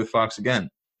never play with Fox again.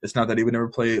 It's not that he would never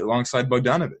play alongside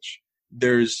Bogdanovich.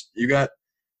 You got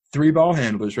 3 ball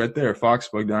handlers right there, Fox,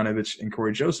 Bogdanovich, and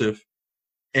Corey Joseph.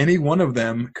 Any one of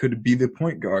them could be the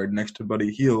point guard next to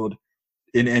Buddy Hield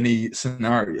in any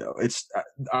scenario.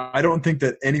 I don't think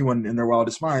that anyone in their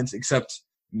wildest minds, except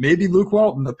maybe Luke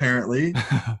Walton apparently,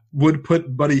 would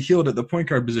put Buddy Hield at the point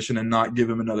guard position and not give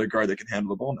him another guard that can handle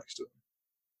the ball next to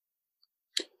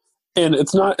him. And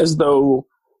it's not as though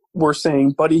we're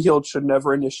saying Buddy Hield should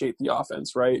never initiate the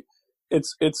offense, right?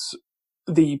 It's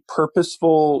the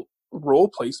purposeful role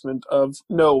placement of,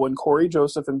 no, when Corey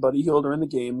Joseph and Buddy Hield are in the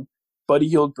game, Buddy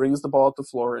Hield brings the ball at the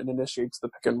floor and initiates the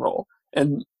pick and roll.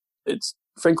 And it's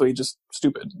frankly just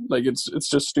stupid. Like it's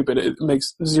just stupid. It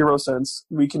makes zero sense.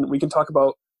 We can talk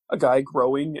about a guy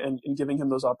growing and giving him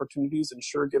those opportunities, and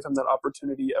sure, give him that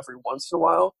opportunity every once in a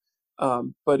while.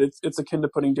 But it's akin to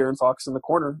putting De'Aaron Fox in the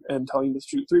corner and telling him to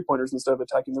shoot 3-pointers instead of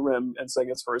attacking the rim and saying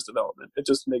it's for his development. It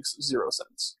just makes zero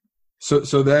sense. So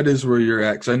that is where you're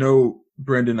at. 'Cause I know,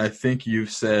 Brendan, I think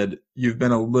you've said you've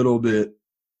been a little bit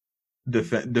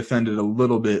defended a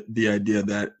little bit the idea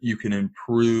that you can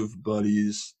improve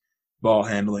Buddy's ball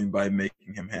handling by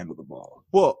making him handle the ball.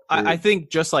 Well, I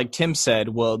think just like Tim said,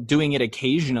 doing it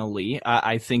occasionally,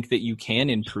 I think that you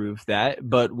can improve that.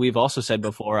 But we've also said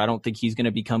before, I don't think he's going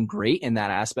to become great in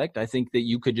that aspect. I think that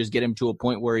you could just get him to a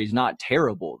point where he's not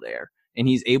terrible there, and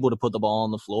he's able to put the ball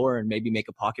on the floor and maybe make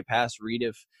a pocket pass, read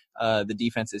if the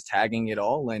defense is tagging it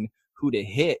all and who to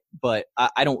hit. But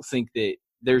I don't think that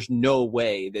there's no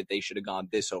way that they should have gone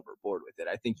this overboard with it.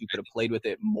 I think you could have played with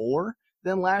it more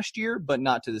than last year, but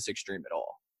not to this extreme at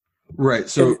all. Right.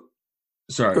 So,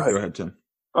 sorry, go ahead, Tim.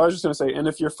 I was just going to say, and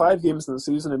if you're 5 games in the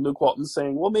season and Luke Walton's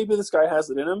saying, well, maybe this guy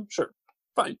has it in him, sure,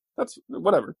 fine. That's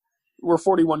whatever. We're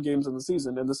 41 games in the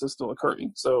season, and this is still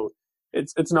occurring. So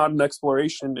it's not an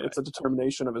exploration. It's a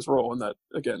determination of his role, and that,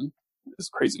 again, is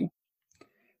crazy.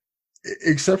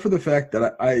 Except for the fact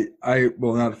that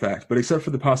well, not a fact, but except for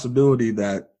the possibility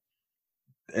that,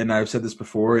 and I've said this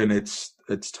before, and it's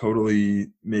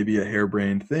totally maybe a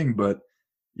harebrained thing, but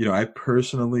I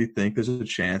personally think there's a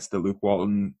chance that Luke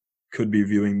Walton could be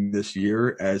viewing this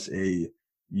year as a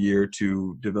year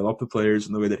to develop the players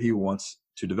in the way that he wants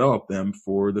to develop them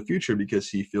for the future, because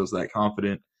he feels that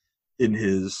confident in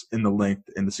the length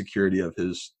and the security of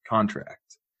his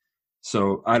contract.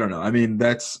 So I don't know. I mean,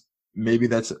 maybe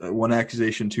that's one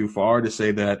accusation too far to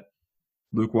say that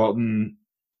Luke Walton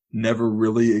never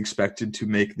really expected to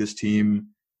make this team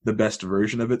the best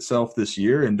version of itself this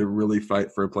year and to really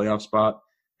fight for a playoff spot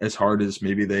as hard as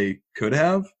maybe they could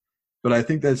have. But I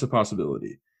think that's a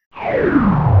possibility.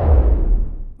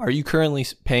 Are you currently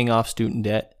paying off student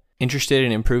debt? Interested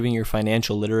in improving your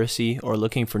financial literacy or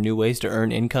looking for new ways to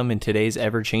earn income in today's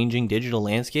ever-changing digital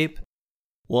landscape?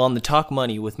 Well, on the Talk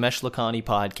Money with Mesh Lakhani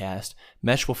podcast,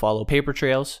 Mesh will follow paper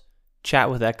trails,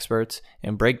 chat with experts,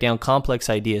 and break down complex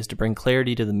ideas to bring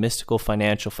clarity to the mystical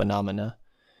financial phenomena.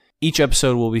 Each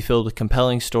episode will be filled with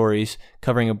compelling stories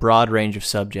covering a broad range of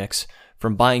subjects,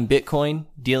 from buying Bitcoin,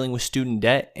 dealing with student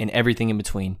debt, and everything in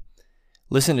between.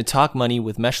 Listen to Talk Money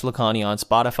with Mesh Lakhani on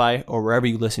Spotify or wherever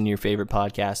you listen to your favorite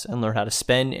podcasts and learn how to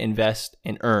spend, invest,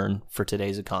 and earn for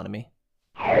today's economy.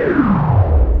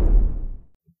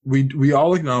 We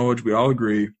all acknowledge, we all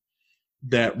agree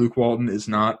that Luke Walton is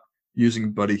not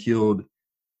using Buddy Hield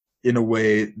in a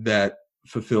way that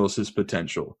fulfills his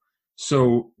potential.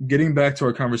 So getting back to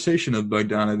our conversation of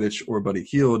Bogdanovich or Buddy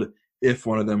Hield, if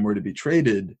one of them were to be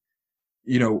traded,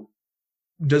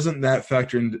 doesn't that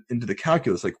factor into the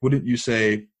calculus? Like, wouldn't you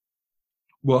say,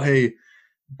 well, hey,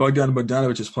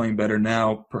 Bogdanovich is playing better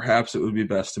now, perhaps it would be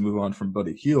best to move on from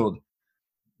Buddy Hield.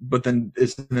 But then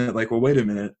isn't it like, well, wait a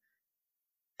minute,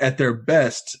 at their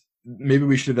best, maybe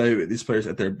we should evaluate these players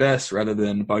at their best rather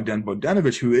than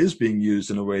Bogdanovich, who is being used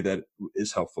in a way that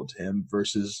is helpful to him,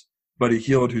 versus Buddy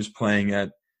Hield, who's playing at,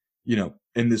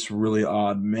 in this really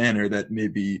odd manner that may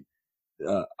be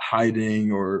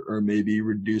hiding or maybe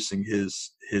reducing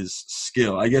his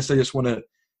skill. I guess I just want to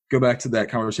go back to that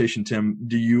conversation, Tim.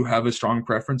 Do you have a strong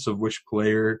preference of which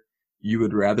player you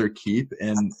would rather keep?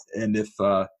 And if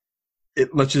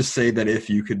let's just say that if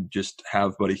you could just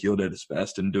have Buddy Hield at his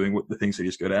best and doing the things that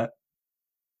he's good at.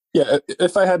 Yeah,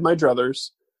 if I had my druthers,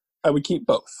 I would keep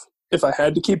both. If I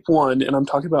had to keep one, and I'm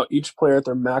talking about each player at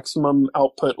their maximum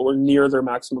output or near their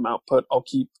maximum output, I'll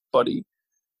keep Buddy.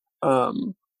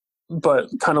 But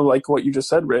kind of like what you just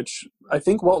said, Rich, I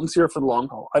think Walton's here for the long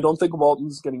haul. I don't think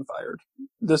Walton's getting fired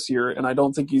this year, and I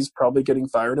don't think he's probably getting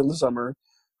fired in the summer.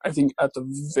 I think at the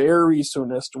very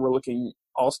soonest, we're looking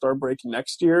All-Star break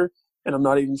next year, and I'm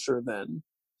not even sure then.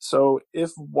 So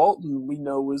if Walton we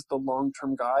know is the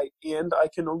long-term guy and I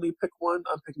can only pick one,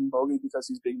 I'm picking Bogey because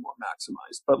he's being more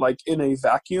maximized. But like in a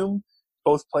vacuum,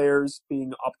 both players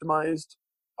being optimized,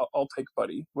 I'll take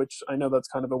Buddy, which I know that's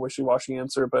kind of a wishy-washy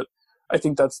answer, but I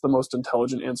think that's the most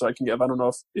intelligent answer I can give. I don't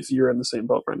know if you're in the same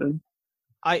boat, Brendan.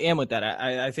 I am with that.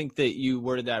 I think that you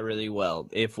worded that really well.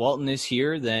 If Walton is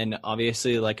here, then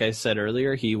obviously, like I said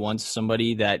earlier, he wants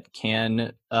somebody that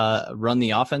can run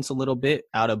the offense a little bit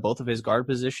out of both of his guard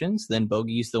positions. Then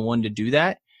Bogey's the one to do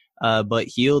that. But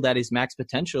Hield at his max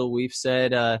potential, we've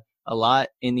said a lot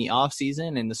in the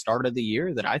offseason and the start of the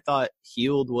year that I thought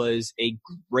Hield was a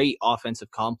great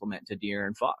offensive complement to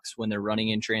De'Aaron Fox when they're running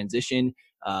in transition.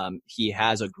 He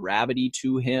has a gravity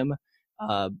to him.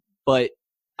 But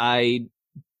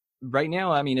right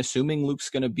now, I mean, assuming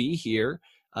Luke's going to be here,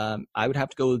 I would have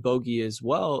to go with Bogey as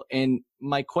well. And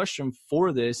my question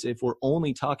for this, if we're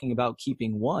only talking about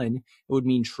keeping one, it would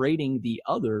mean trading the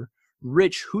other.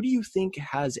 Rich, who do you think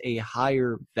has a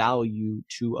higher value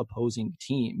to opposing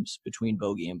teams between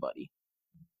Bogey and Buddy?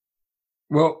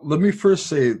 Well, let me first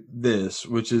say this,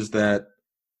 which is that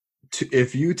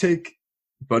if you take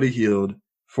Buddy Hield,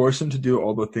 force him to do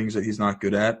all the things that he's not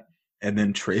good at, and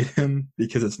then trade him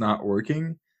because it's not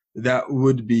working, that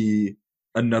would be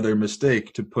another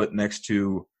mistake to put next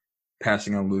to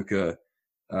passing on Luka,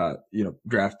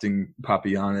 drafting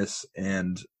Papagiannis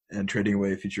and trading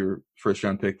away a future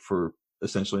first-round pick for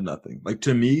essentially nothing. Like,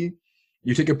 to me,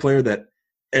 you take a player that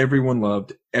everyone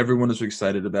loved, everyone was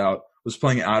excited about, was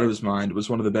playing out of his mind, was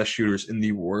one of the best shooters in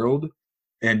the world,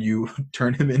 and you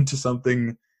turn him into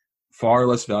something far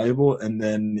less valuable and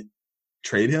then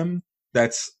trade him.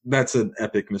 That's an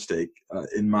epic mistake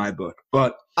in my book.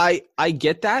 But I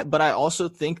get that, but I also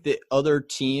think that other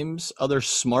teams, other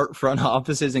smart front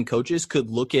offices and coaches could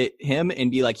look at him and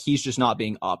be like, he's just not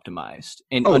being optimized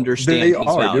and understand they his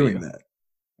are value. doing that.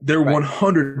 They're right.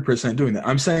 100% doing that.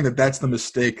 I'm saying that that's the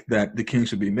mistake that the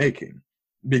Kings would be making.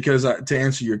 Because to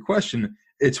answer your question,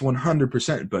 it's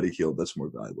 100% Buddy Hield that's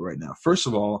more valuable right now. First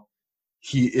of all,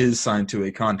 he is signed to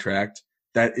a contract.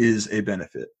 That is a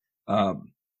benefit.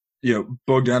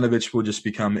 Bogdanović will just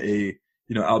become a,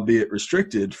 albeit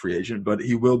restricted free agent, but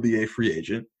he will be a free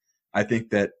agent. I think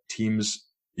that teams,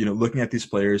 looking at these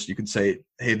players, you could say,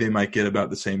 hey, they might get about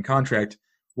the same contract.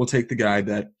 We'll take the guy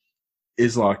that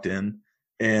is locked in.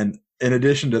 And in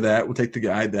addition to that, we'll take the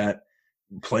guy that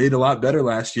played a lot better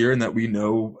last year and that we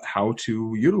know how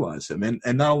to utilize him.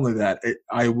 And not only that,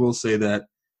 I will say that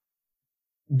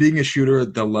being a shooter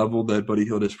at the level that Buddy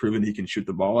Hield has proven he can shoot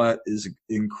the ball at is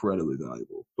incredibly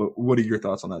valuable. But what are your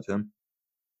thoughts on that, Tim?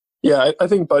 Yeah, I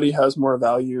think Buddy has more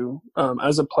value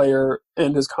as a player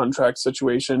in his contract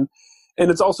situation.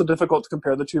 And it's also difficult to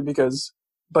compare the two because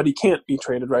Buddy can't be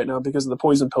traded right now because of the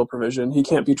poison pill provision. He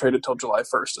can't be traded till July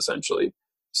 1st, essentially.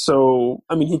 So,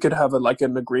 I mean, he could have an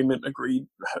agreement agreed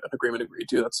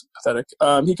to. That's pathetic.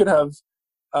 He could have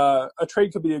a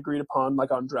trade could be agreed upon like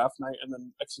on draft night and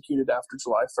then executed after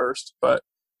July 1st. But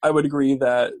I would agree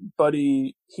that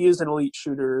Buddy, he is an elite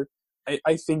shooter.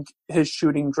 I think his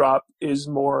shooting drop is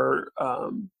more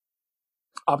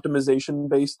optimization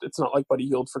based. It's not like Buddy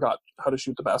Hield forgot how to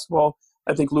shoot the basketball.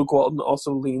 I think Luke Walton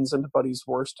also leans into Buddy's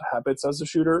worst habits as a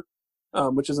shooter,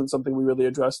 which isn't something we really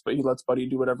addressed, but he lets Buddy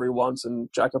do whatever he wants and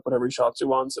jack up whatever shots he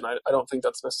wants. And I don't think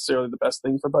that's necessarily the best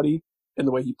thing for Buddy in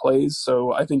the way he plays.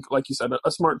 So I think, like you said,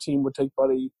 a smart team would take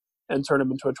Buddy and turn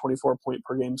him into a 24-point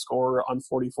per game scorer on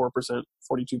 44%,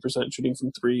 42% shooting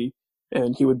from three.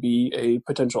 And he would be a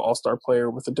potential all-star player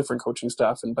with a different coaching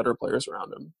staff and better players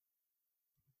around him.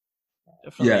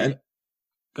 Definitely. Yeah. And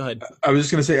go ahead. I was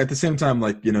just going to say, at the same time,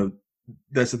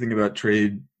 that's the thing about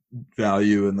trade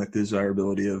value and the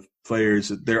desirability of players.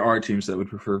 There are teams that would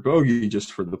prefer Bogey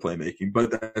just for the playmaking,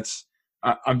 but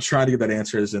I'm trying to get that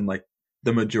answer as in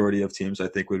the majority of teams I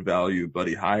think would value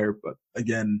Buddy higher. But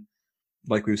again,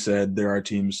 like we've said, there are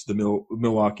teams, the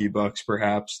Milwaukee Bucks,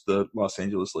 perhaps the Los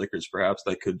Angeles Lakers, perhaps,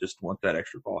 that could just want that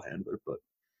extra ball handler. But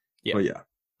yeah.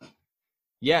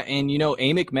 Yeah, and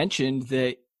Amick mentioned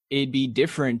that it'd be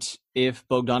different if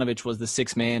Bogdanović was the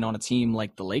sixth man on a team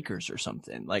like the Lakers or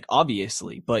something,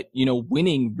 obviously. But,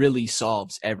 winning really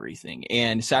solves everything.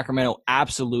 And Sacramento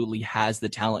absolutely has the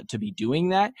talent to be doing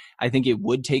that. I think it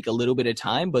would take a little bit of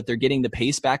time, but they're getting the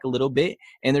pace back a little bit.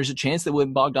 And there's a chance that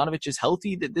when Bogdanović is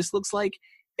healthy, that this looks like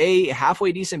a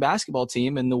halfway decent basketball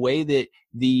team. And the way that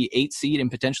the 8th seed and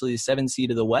potentially the 7th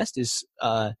seed of the West is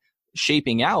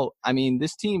shaping out, I mean,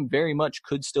 this team very much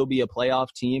could still be a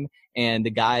playoff team, and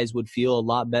the guys would feel a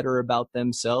lot better about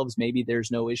themselves. Maybe there's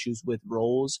no issues with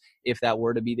roles if that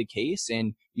were to be the case,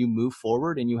 and you move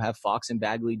forward and you have Fox and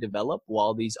Bagley develop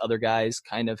while these other guys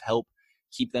kind of help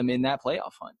keep them in that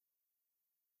playoff hunt.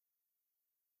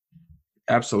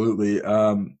 Absolutely.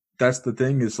 That's the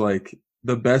thing, is like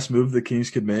the best move the Kings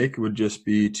could make would just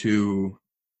be to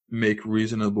make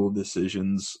reasonable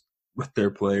decisions with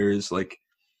their players. Like,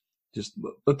 just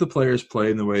let the players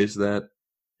play in the ways that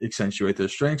accentuate their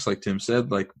strengths. Like Tim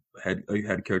said, like a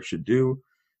head coach should do.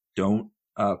 Don't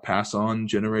pass on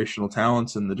generational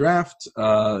talents in the draft.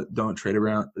 Don't trade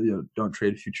around. Don't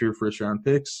trade future first round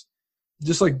picks.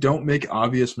 Just like don't make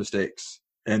obvious mistakes.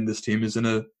 And this team is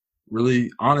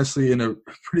honestly in a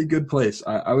pretty good place.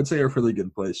 I would say a really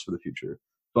good place for the future.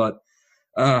 But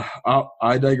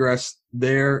I digress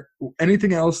there.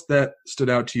 Anything else that stood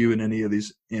out to you in any of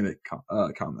these Amick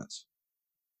comments?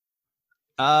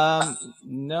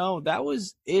 No, that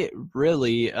was it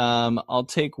really. I'll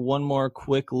take one more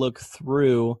quick look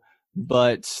through,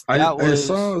 but I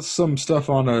saw some stuff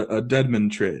on a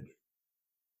Dedmon trade.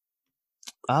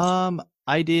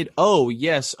 I did. Oh,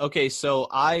 yes. Okay. So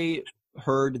I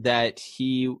heard that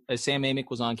Sam Amick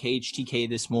was on KHTK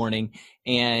this morning,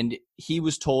 and he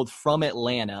was told from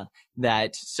Atlanta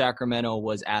that Sacramento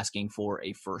was asking for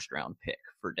a first-round pick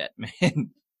for Dedmon.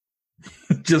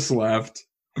 Just laughed.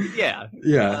 Yeah.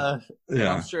 Yeah.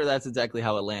 I'm sure that's exactly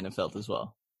how Atlanta felt as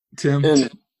well. Tim,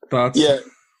 thoughts? Yeah.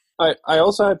 I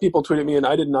also had people tweet at me, and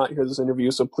I did not hear this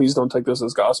interview, so please don't take this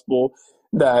as gospel,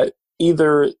 that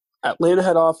either Atlanta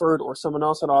had offered or someone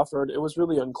else had offered. It was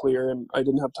really unclear, and I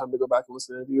didn't have time to go back and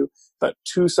listen to the interview, that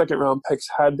 2 second-round picks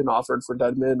had been offered for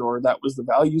Dedmon, or that was the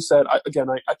value set. I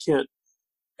can't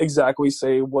exactly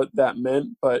say what that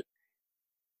meant, but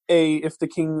if the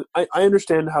King, I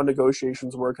understand how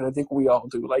negotiations work, and I think we all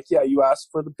do. Like, yeah, you ask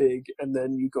for the big, and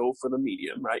then you go for the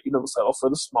medium, right? You don't settle for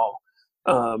the small.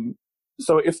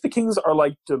 So if the Kings are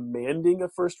like demanding a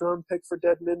first-round pick for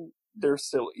Dedmon, they're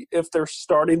silly. If they're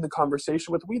starting the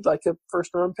conversation with, we'd like a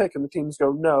first-round pick, and the teams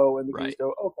go no, and the Kings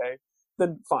go okay,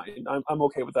 then fine. I'm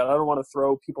okay with that. I don't want to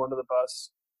throw people under the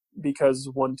bus because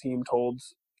one team told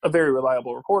a very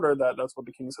reliable reporter that that's what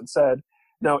the Kings had said.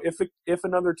 Now, if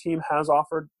another team has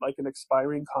offered like an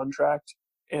expiring contract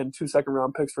and 2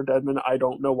 second-round picks for Dedmon, I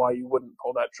don't know why you wouldn't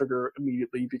pull that trigger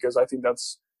immediately, because I think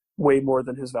that's way more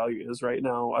than his value is right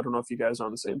now. I don't know if you guys are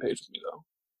on the same page with me, though.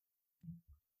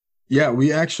 Yeah,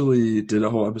 we actually did a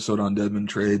whole episode on Dedmon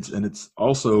trades, and it's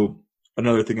also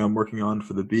another thing I'm working on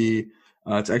for the B.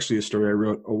 It's actually a story I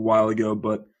wrote a while ago,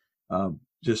 but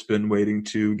just been waiting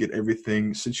to get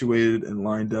everything situated and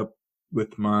lined up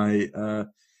with my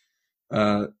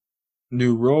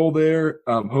new role there.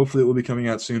 Hopefully it will be coming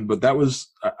out soon, but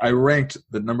I ranked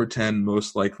the number 10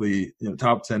 most likely,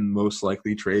 top 10 most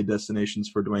likely trade destinations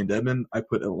for Dwayne Dedmon. I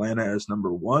put Atlanta as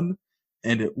number 1,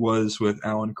 and it was with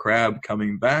Alan Crabb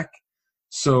coming back.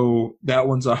 So that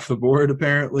one's off the board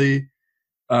apparently.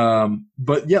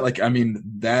 But yeah,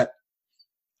 that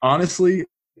honestly,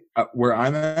 where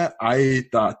I'm at, I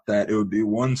thought that it would be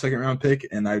 1 second-round pick,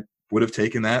 and I would have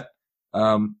taken that.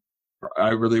 I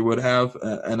really would have.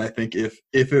 And I think if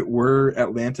it were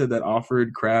Atlanta that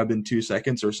offered Crabb in 2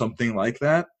 seconds or something like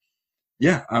that,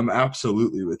 yeah, I'm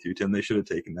absolutely with you, Tim. They should have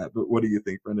taken that. But what do you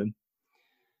think, Brendan?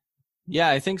 Yeah,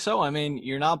 I think so. I mean,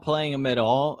 you're not playing them at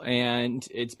all, and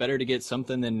it's better to get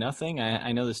something than nothing.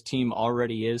 I know this team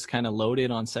already is kind of loaded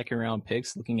on second-round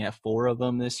picks, looking at 4 of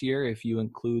them this year if you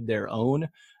include their own.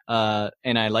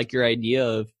 And I like your idea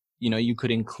of, you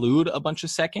could include a bunch of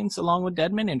seconds along with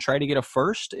Dedmon and try to get a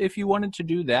first if you wanted to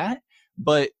do that.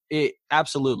 But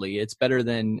it's better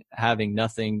than having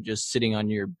nothing just sitting on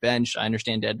your bench. I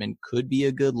understand Dedmon could be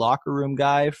a good locker room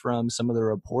guy from some of the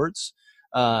reports.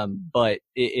 But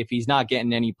if he's not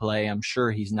getting any play, I'm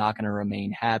sure he's not going to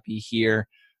remain happy here.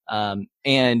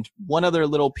 And one other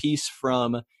little piece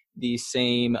from the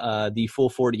same, the Full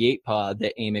 48 pod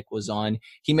that Amick was on,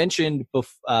 he mentioned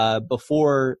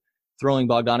before throwing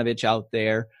Bogdanovich out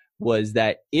there was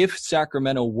that if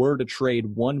Sacramento were to trade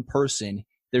one person,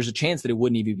 there's a chance that it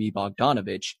wouldn't even be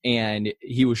Bogdanovich. And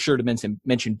he was sure to mention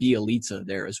Bjelica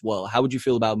there as well. How would you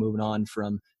feel about moving on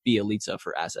from Bjelica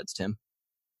for assets, Tim?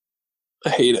 I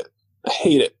hate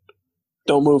it.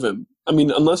 Don't move him. I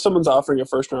mean, unless someone's offering a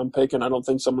first-round pick, and I don't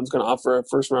think someone's going to offer a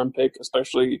first-round pick,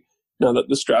 especially now that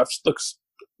this draft looks,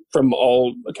 from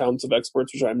all accounts of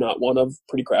experts, which I'm not one of,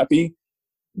 pretty crappy.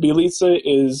 Bjelica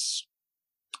is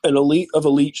an elite of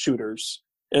elite shooters.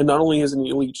 And not only is he an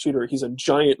elite shooter, he's a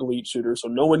giant elite shooter, so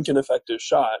no one can affect his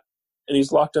shot. And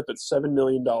he's locked up at $7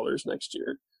 million next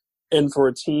year. And for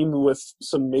a team with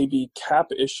some maybe cap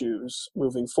issues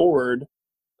moving forward,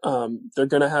 they're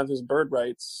going to have his bird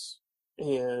rights.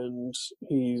 And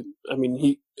I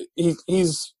think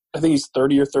he's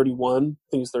 30 or 31. I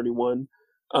think he's 31.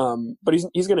 But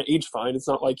he's going to age fine. It's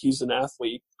not like he's an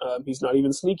athlete. He's not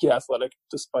even sneaky athletic,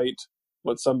 despite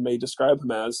what some may describe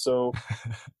him as. So,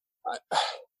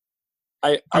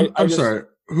 I'm sorry.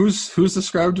 Who's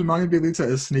described Nemanja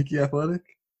Bjelica as sneaky athletic?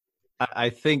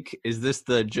 I think, is this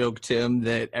the joke, Tim,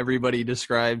 that everybody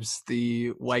describes the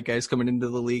white guys coming into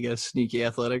the league as sneaky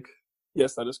athletic?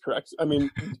 Yes, that is correct. I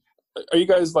mean, are you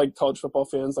guys like college football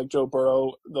fans? Like Joe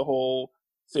Burrow, the whole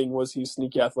thing was he's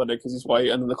sneaky athletic because he's white,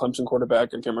 and then the Clemson quarterback,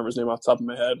 I can't remember his name off the top of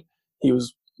my head, he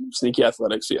was sneaky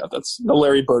athletic. So yeah, that's the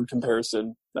Larry Bird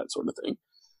comparison, that sort of thing.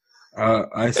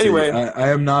 I see. Anyway. I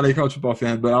am not a college football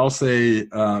fan, but I'll say,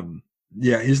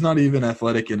 yeah, he's not even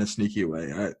athletic in a sneaky way.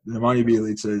 Nemanja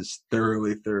Bjelica is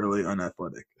thoroughly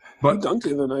unathletic. But he dunked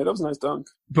the other night. That was a nice dunk.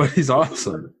 But he's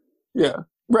awesome. Yeah,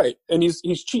 right. And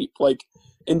he's cheap. Like,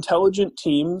 intelligent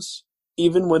teams,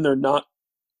 even when they're not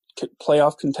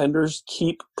playoff contenders,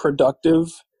 keep productive,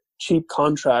 cheap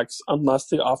contracts unless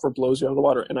the offer blows you out of the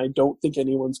water. And I don't think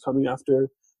anyone's coming after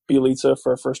Bjelica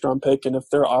for a first-round pick. And if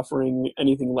they're offering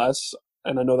anything less,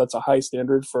 and I know that's a high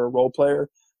standard for a role player,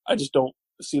 I just don't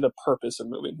see the purpose in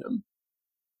moving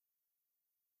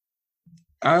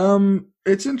him.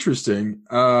 It's interesting.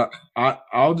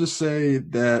 I'll just say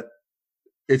that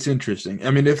it's interesting.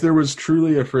 I mean, if there was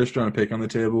truly a first round pick on the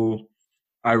table,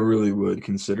 I really would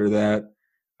consider that.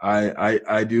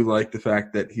 I do like the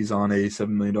fact that he's on a $7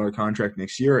 million contract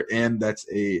next year, and that's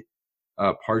a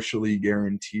partially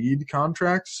guaranteed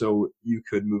contract, so you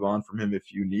could move on from him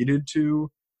if you needed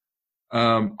to.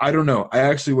 I don't know. I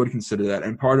actually would consider that.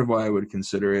 And part of why I would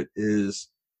consider it is,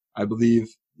 I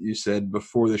believe you said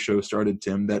before the show started,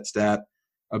 Tim, that stat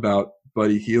about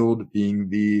Buddy Hield being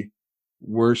the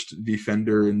worst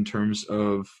defender in terms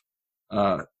of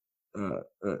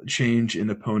change in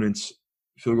opponents'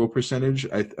 field goal percentage.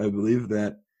 I believe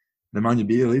that Nemanja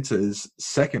Bjelica is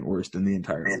second worst in the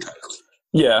entire league.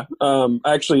 Yeah,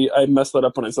 actually, I messed that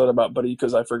up when I said about Buddy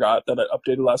because I forgot that I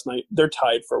updated last night. They're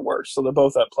tied for worst, so they're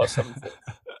both at plus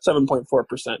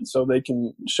 7.4%, so they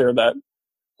can share that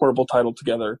horrible title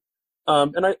together.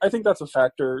 And I think that's a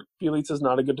factor. Bjelica's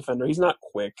not a good defender. He's not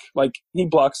quick. Like, he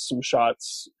blocks some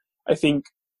shots. I think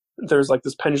there's like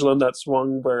this pendulum that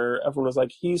swung where everyone was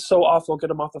like, he's so awful,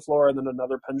 get him off the floor, and then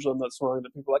another pendulum that swung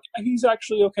that people were like, he's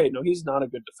actually okay. No, he's not a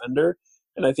good defender.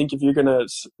 And I think if you're going to,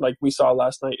 like we saw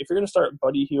last night, if you're going to start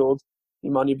Buddy Hield,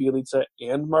 Nemanja Bjelica,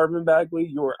 and Marvin Bagley,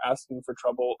 you are asking for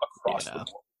trouble across the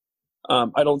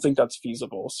board. I don't think that's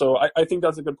feasible. So I think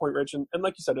that's a good point, Rich. And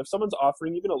like you said, if someone's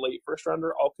offering even a late first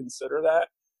rounder, I'll consider that.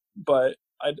 But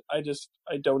I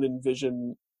don't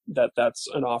envision that that's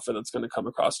an offer that's going to come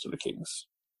across to the Kings.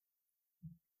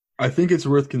 I think it's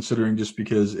worth considering just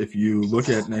because if you look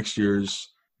at next year's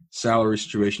salary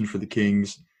situation for the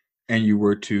Kings and you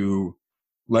were to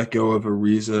let go of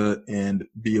Ariza and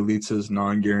Bjelica's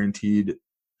non-guaranteed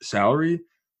salary,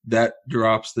 that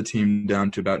drops the team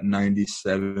down to about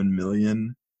 $97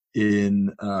 million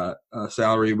in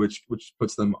salary, which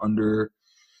puts them under,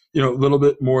 a little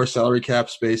bit more salary cap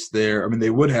space there. I mean,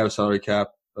 they would have salary cap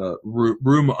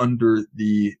room under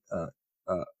the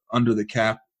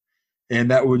cap, and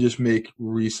that would just make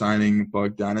re-signing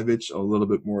Bogdanović a little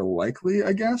bit more likely,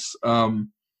 I guess.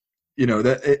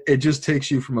 That it just takes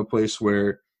you from a place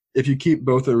where if you keep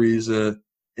both Ariza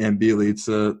and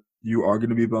Bjelica, you are going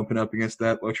to be bumping up against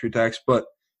that luxury tax. But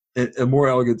a more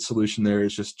elegant solution there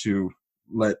is just to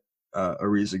let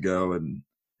Ariza go and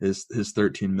his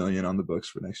 $13 million on the books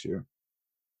for next year.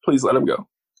 Please let him go.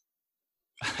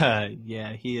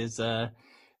 Yeah, he is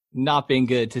not been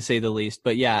good, to say the least.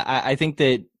 But yeah, I think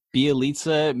that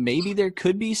Bjelica, maybe there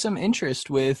could be some interest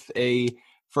with a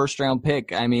first-round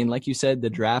pick. I mean, like you said, the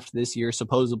draft this year,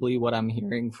 supposedly what I'm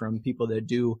hearing from people that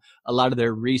do a lot of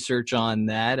their research on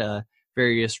that,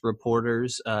 various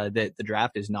reporters, that the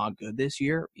draft is not good this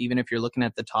year, even if you're looking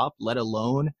at the top, let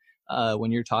alone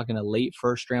when you're talking a late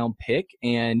first-round pick.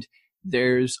 And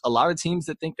there's a lot of teams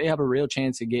that think they have a real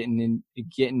chance of getting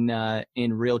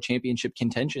in real championship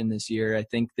contention this year. I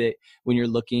think that when you're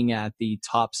looking at the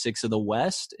top 6 of the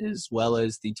West, as well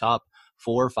as the top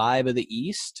 4 or 5 of the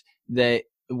East, that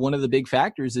one of the big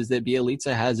factors is that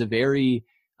Bjelica has a very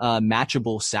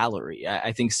matchable salary.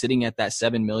 I think sitting at that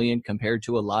 $7 million compared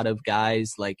to a lot of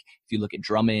guys, like if you look at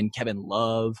Drummond, Kevin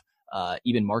Love,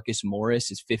 even Marcus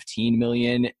Morris is $15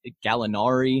 million,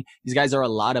 Gallinari, these guys are a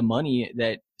lot of money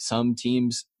that some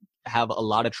teams have a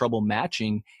lot of trouble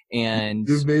matching. And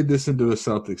you've made this into a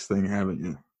Celtics thing, haven't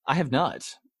you? I have not.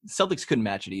 Celtics couldn't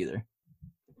match it either.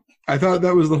 I thought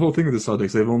that was the whole thing with the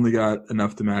Celtics. They've only got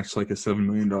enough to match like a $7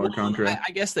 million contract.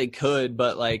 I guess they could,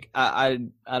 but like I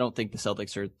don't think the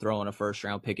Celtics are throwing a first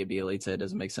round pick at Bjelica. It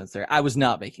doesn't make sense there. I was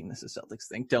not making this a Celtics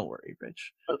thing. Don't worry,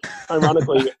 Rich.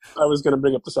 Ironically, I was going to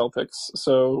bring up the Celtics,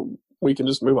 so we can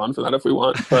just move on from that if we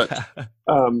want. But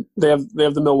they have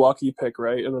the Milwaukee pick,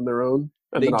 right, and then their own,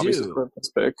 and then obviously the Memphis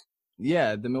pick.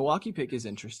 Yeah, the Milwaukee pick is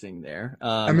interesting there.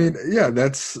 I mean, yeah,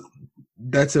 that's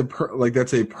a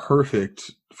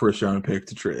perfect first round pick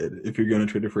to trade if you're going to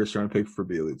trade a first round pick for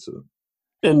Bjelica.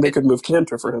 And they could move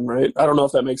Kanter for him, right? I don't know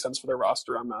if that makes sense for their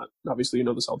roster. I'm not. Obviously, you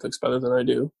know the Celtics better than I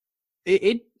do.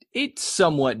 It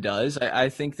somewhat does. I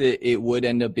think that it would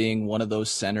end up being one of those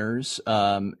centers.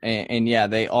 And yeah,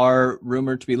 they are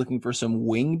rumored to be looking for some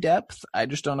wing depth. I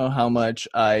just don't know how much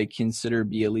I consider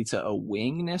Bjelica a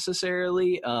wing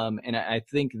necessarily. And I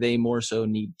think they more so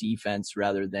need defense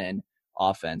rather than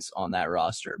offense on that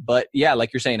roster. But yeah,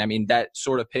 like you're saying, I mean, that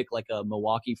sort of pick like a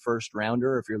Milwaukee first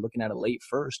rounder, if you're looking at a late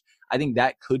first, I think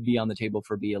that could be on the table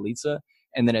for Bjelica.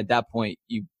 And then at that point,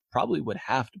 you probably would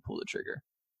have to pull the trigger.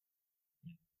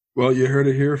 Well, you heard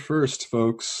it here first,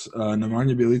 folks.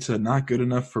 Nemanja Bjelica, not good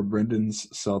enough for Brendan's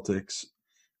Celtics.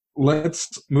 Let's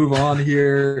move on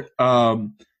here.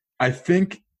 I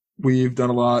think we've done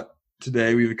a lot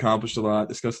today. We've accomplished a lot,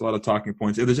 discussed a lot of talking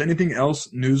points. If there's anything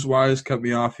else news-wise, cut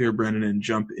me off here, Brendan, and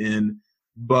jump in.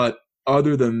 But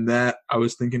other than that, I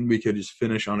was thinking we could just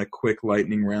finish on a quick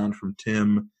lightning round from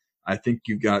Tim. I think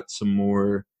you've got some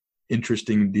more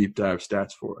interesting deep dive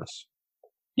stats for us.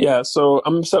 Yeah, so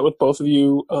I'm upset with both of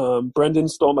you. Brendan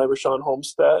stole my Rashawn Holmes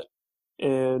stat,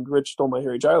 and Rich stole my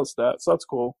Harry Giles stat, so that's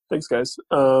cool. Thanks, guys.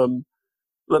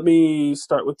 Let me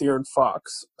start with De'Aaron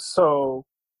Fox. So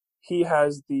he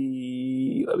has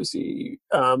he's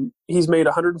made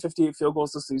 158 field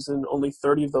goals this season. Only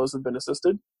 30 of those have been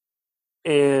assisted.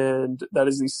 And that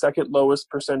is the second lowest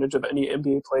percentage of any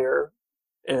NBA player.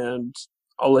 And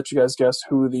I'll let you guys guess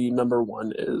who the number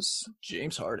one is.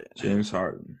 James Harden. James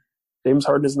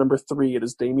Harden is number 3. It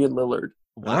is Damian Lillard.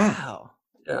 Wow.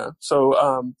 Yeah.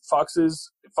 So Fox is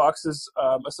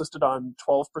assisted on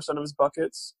 12% of his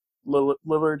buckets.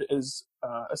 Lillard is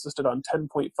assisted on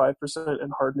 10.5%,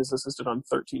 and Harden is assisted on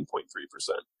 13.3%.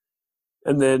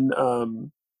 And then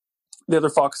the other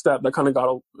Fox stat that kind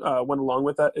of went along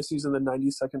with that is he's in the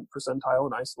 92nd percentile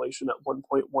in isolation at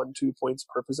 1.12 points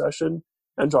per possession,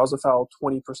 and draws a foul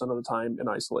 20% of the time in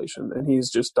isolation, and he's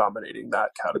just dominating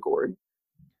that category.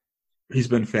 He's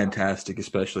been fantastic,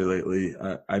 especially lately.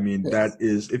 I mean, that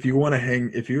is, if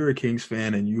you're a Kings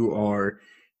fan and you are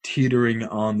teetering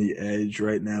on the edge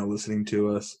right now listening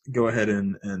to us, go ahead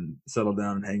and settle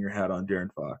down and hang your hat on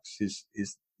De'Aaron Fox.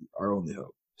 He's our only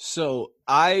hope. So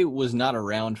I was not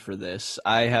around for this.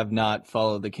 I have not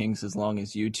followed the Kings as long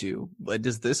as you two. But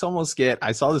does this almost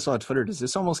I saw this on Twitter, does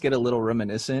this almost get a little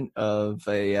reminiscent of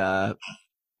a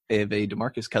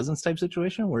DeMarcus Cousins type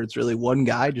situation where it's really one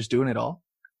guy just doing it all?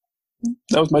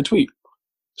 That was my tweet.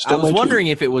 I was wondering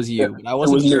if it was you, but I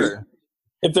wasn't sure.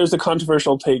 If there's a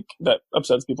controversial take that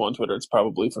upsets people on Twitter, it's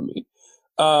probably from me.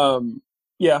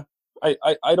 Yeah,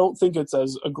 I don't think it's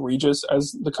as egregious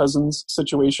as the Cousins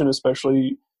situation,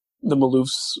 especially the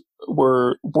Maloofs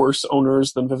were worse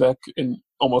owners than Vivek in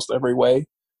almost every way.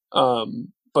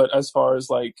 But as far as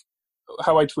like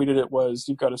how I tweeted it was,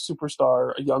 you've got a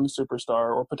superstar, a young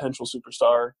superstar or potential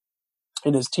superstar,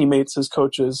 and his teammates, his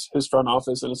coaches, his front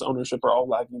office, and his ownership are all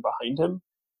lagging behind him.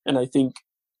 And I think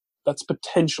that's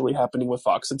potentially happening with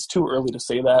Fox. It's too early to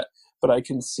say that, but I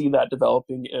can see that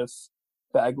developing if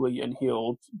Bagley and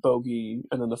Hield bogey,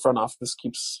 and then the front office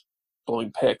keeps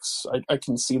blowing picks. I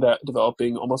can see that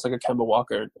developing almost like a Kemba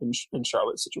Walker in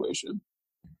Charlotte's situation.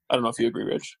 I don't know if you agree,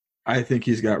 Rich. I think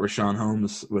he's got Rashawn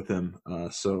Holmes with him,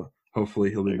 so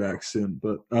hopefully he'll be back soon.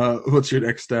 But what's your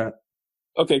next stat?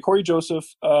 Okay, Corey Joseph.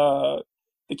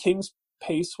 The Kings'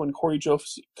 pace when Corey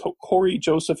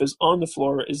Joseph is on the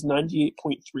floor is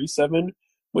 98.37,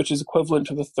 which is equivalent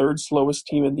to the third slowest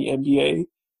team in the NBA.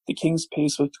 The Kings'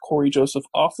 pace with Corey Joseph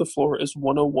off the floor is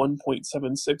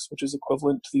 101.76, which is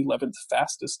equivalent to the 11th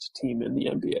fastest team in the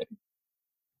NBA.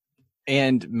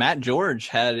 And Matt George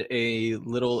had a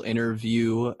little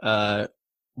interview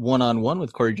one-on-one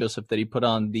with Corey Joseph that he put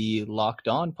on the Locked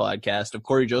On podcast of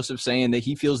Corey Joseph saying that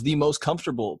he feels the most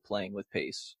comfortable playing with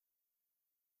pace.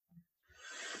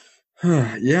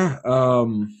 Yeah.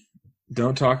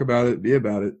 Don't talk about it. Be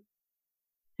about it.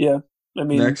 Yeah. I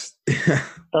mean, next.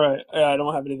 All right. I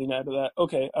don't have anything to add to that.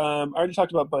 Okay. I already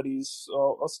talked about buddies,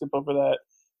 so I'll skip over that.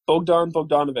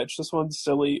 Bogdanovic. This one's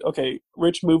silly. Okay.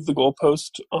 Rich moved the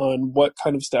goalpost on what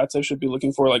kind of stats I should be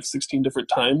looking for like 16 different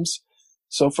times.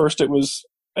 So first it was,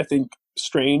 I think,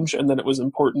 strange, and then it was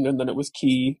important, and then it was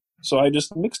key, So I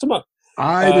just mixed them up.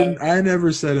 I didn't. I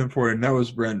never said important. That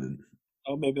was Brendan.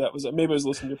 Oh, maybe that was it. Maybe I was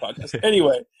listening to your podcast.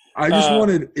 Anyway. I just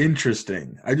wanted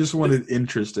interesting.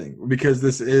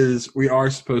 Because we are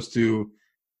supposed to,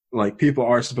 like, people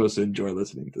are supposed to enjoy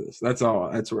listening to this. That's all.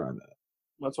 That's where I'm at.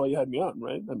 That's why you had me on,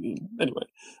 right? I mean, anyway.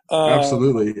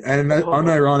 Absolutely. And that,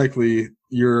 unironically,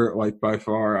 you're, like, by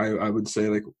far, I would say,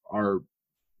 like,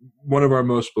 one of our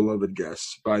most beloved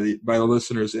guests by the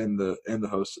listeners and the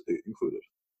hosts included.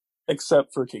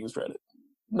 Except for King's Reddit.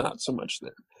 Not so much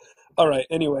there. All right.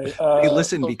 Anyway. They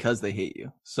listen because they hate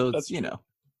you. So it's,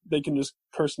 they can just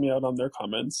curse me out on their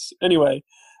comments. Anyway,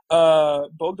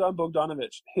 Bogdan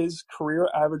Bogdanovic, his career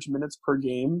average minutes per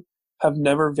game have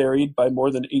never varied by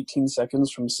more than 18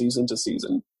 seconds from season to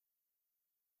season.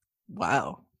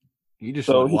 Wow. You just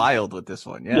went wild with this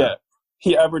one. Yeah.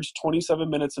 He averaged 27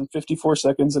 minutes and 54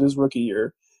 seconds in his rookie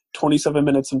year, 27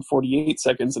 minutes and 48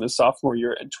 seconds in his sophomore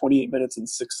year, and 28 minutes and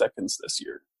 6 seconds this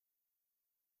year.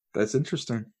 That's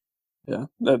interesting. Yeah,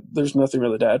 there's nothing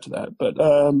really to add to that. But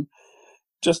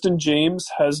Justin James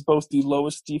has both the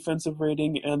lowest defensive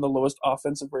rating and the lowest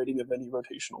offensive rating of any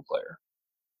rotational player.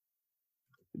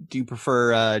 Do you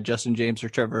prefer Justin James or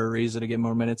Trevor Ariza to get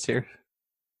more minutes here?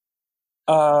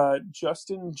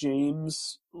 Justin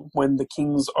James when the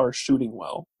Kings are shooting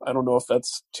well. I don't know if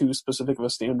that's too specific of a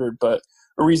standard, but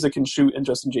Ariza can shoot and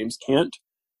Justin James can't.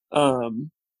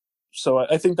 So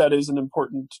I think that is an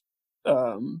important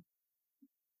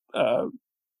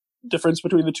difference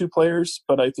between the two players,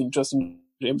 but I think Justin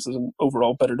James is an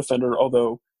overall better defender,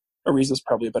 although Ariza is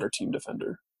probably a better team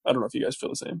defender. I don't know if you guys feel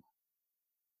the same.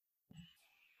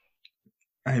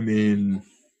 I mean,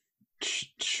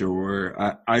 sure.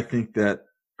 I think that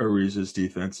Ariza's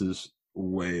defense is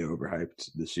way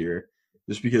overhyped this year.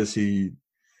 Just because he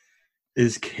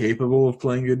is capable of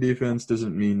playing good defense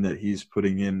doesn't mean that he's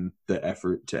putting in the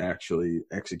effort to actually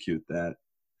execute that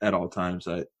at all times.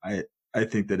 I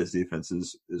think that his defense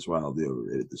is wildly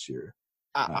overrated this year.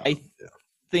 I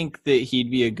think that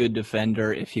he'd be a good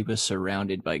defender if he was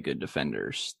surrounded by good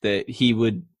defenders. That he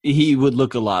would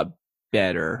look a lot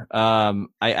better.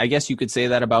 I guess you could say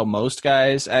that about most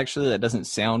guys. Actually, that doesn't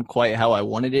sound quite how I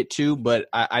wanted it to, but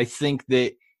I think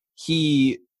that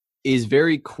he is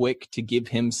very quick to give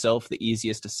himself the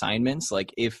easiest assignments.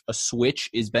 Like if a switch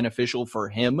is beneficial for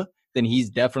him, then he's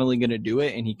definitely going to do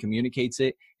it, and he communicates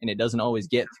it, and it doesn't always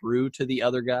get through to the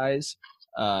other guys.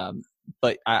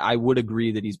 But I would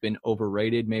agree that he's been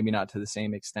overrated, maybe not to the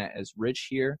same extent as Rich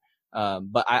here.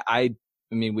 But I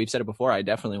mean, we've said it before, I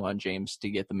definitely want James to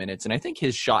get the minutes, and I think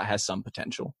his shot has some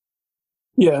potential.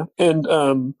 Yeah, and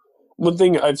one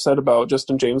thing I've said about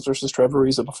Justin James versus Trevor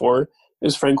Ariza before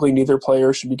is, frankly, neither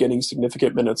player should be getting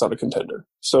significant minutes on a contender.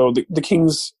 So the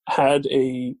Kings had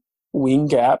a wing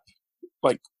gap,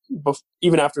 like,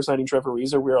 even after signing Trevor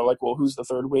Ariza, we are like, well, who's the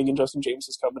third wing? And Justin James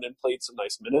has come in and played some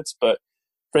nice minutes, but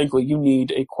frankly, you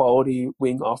need a quality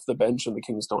wing off the bench, and the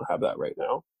Kings don't have that right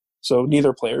now. So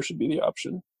neither player should be the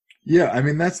option. Yeah, I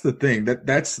mean, that's the thing.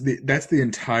 That's the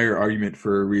entire argument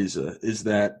for Ariza is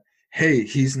that, hey,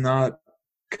 he's not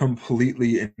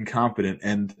completely incompetent,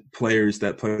 and players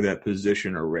that play that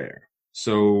position are rare.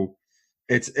 So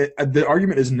the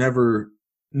argument is never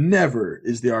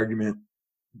is the argument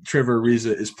Trevor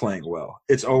Ariza is playing well.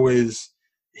 It's always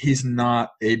he's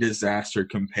not a disaster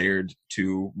compared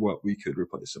to what we could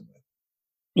replace him with.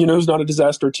 You know who's not a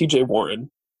disaster? TJ Warren,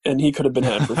 and he could have been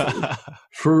had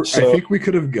for free. I think we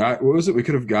could have got, what was it? We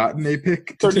could have gotten a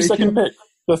pick. 32nd pick.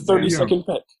 The 32nd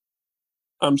pick.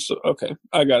 Okay.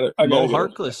 I got it. Mo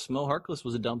Harkless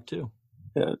was a dump too.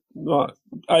 Yeah. Well,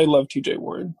 I love TJ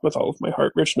Warren with all of my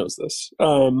heart. Rich knows this.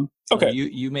 Okay. Well,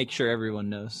 you make sure everyone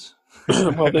knows.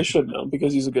 Well, they should know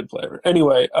because he's a good player.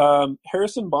 Anyway,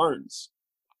 Harrison Barnes.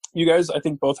 You guys, I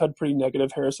think, both had pretty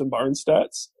negative Harrison Barnes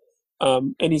stats,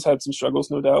 and he's had some struggles,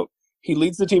 no doubt. He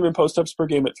leads the team in post-ups per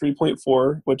game at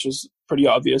 3.4, which is pretty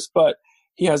obvious, but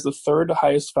he has the third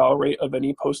highest foul rate of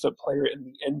any post-up player in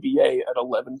the NBA at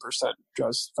 11%.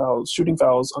 Draws shooting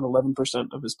fouls on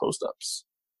 11% of his post-ups.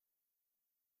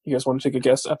 You guys want to take a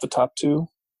guess at the top two?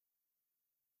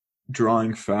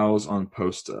 Drawing fouls on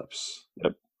post-ups.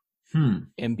 Yep.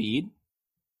 Embiid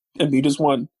is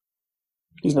one.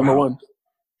 He's number one.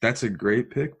 That's a great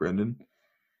pick, Brendan.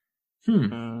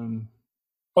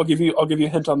 I'll give you a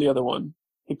hint on the other one.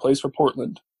 He plays for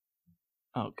Portland.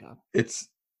 Oh God.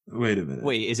 Wait a minute.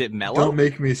 Wait, is it Melo? Don't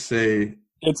make me say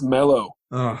it's Melo.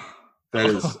 Oh, that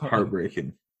is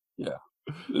heartbreaking. Yeah.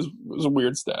 It was a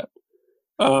weird stat.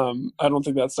 I don't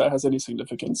think that stat has any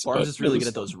significance. Barnes is really good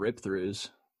at those rip throughs.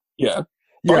 Yeah.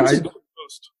 Yeah.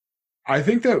 I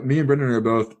think that me and Brendan are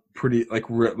both pretty like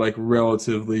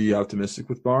relatively optimistic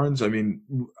with Barnes. I mean,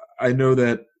 I know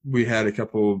that we had a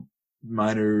couple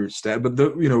minor stat, but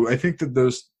I think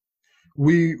that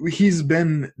he's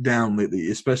been down lately,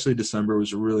 especially December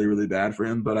was really, really bad for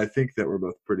him. But I think that we're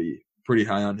both pretty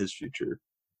high on his future.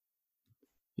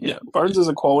 Yeah, Barnes is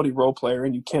a quality role player,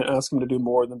 and you can't ask him to do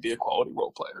more than be a quality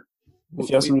role player. If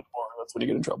you ask him to do more, that's when you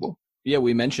get in trouble. Yeah,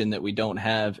 we mentioned that we don't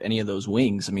have any of those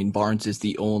wings. I mean, Barnes is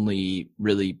the only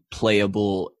really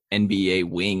playable NBA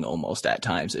wing almost at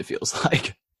times, it feels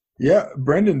like. Yeah,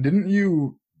 Brendan, didn't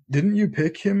you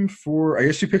pick him for, I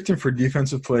guess you picked him for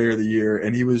Defensive Player of the Year,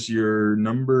 and he was your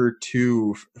number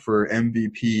 2 for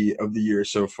MVP of the year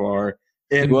so far.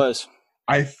 And It was.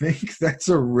 I think that's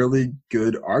a really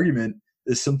good argument,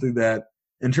 is something that,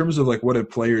 in terms of like what a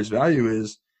player's value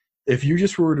is, if you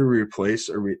just were to replace,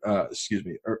 or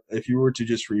if you were to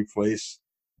just replace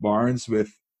Barnes with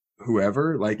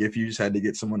whoever, like if you just had to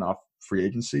get someone off free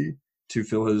agency to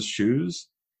fill his shoes,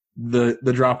 the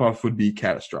drop off would be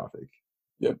catastrophic.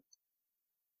 Yeah.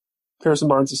 Harrison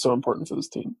Barnes is so important for this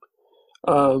team.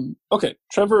 Okay,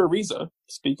 Trevor Ariza,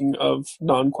 speaking of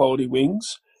non-quality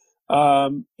wings,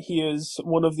 he is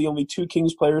one of the only 2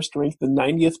 Kings players to rank the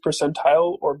 90th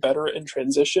percentile or better in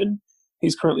transition.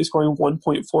 He's currently scoring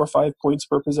 1.45 points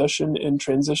per possession in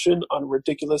transition on a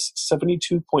ridiculous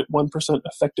 72.1%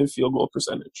 effective field goal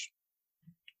percentage.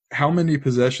 How many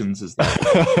possessions is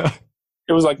that?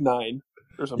 It was like 9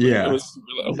 or something. Yeah. It was super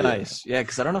low. Nice. Yeah,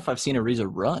 because I don't know if I've seen Ariza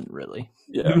run, really.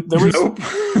 Yeah. There was Nope.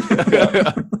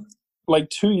 yeah. Like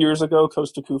 2 years ago,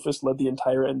 Kosta Koufos led the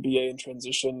entire NBA in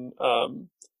transition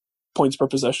points per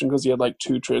possession because he had like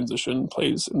 2 transition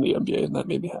plays in the NBA, and that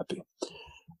made me happy.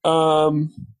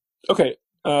 Okay,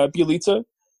 Bjelica.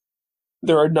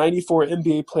 There are 94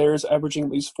 NBA players averaging at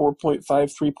least 4.5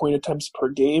 3-point attempts per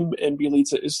game, and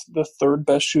Bjelica is the 3rd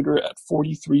best shooter at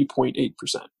 43.8%.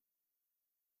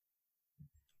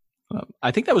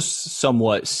 I think that was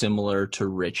somewhat similar to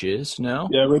Rich's, no?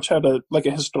 Yeah, Rich had a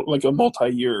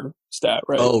multi-year stat,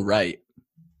 right? Oh, right.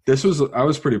 I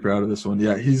was pretty proud of this one.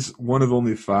 Yeah, he's one of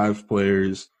only 5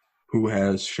 players who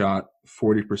has shot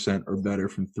 40% or better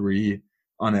from 3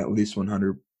 on at least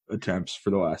 100 attempts for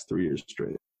the last 3 years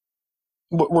straight.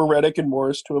 Were Redick and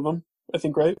Morris 2 of them, I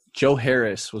think, right? Joe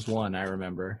Harris was one, I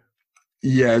remember.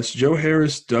 Yeah, it's Joe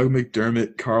Harris, Doug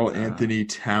McDermott, Karl Anthony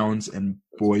Towns, and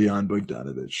Bojan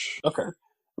Bogdanovic. Okay.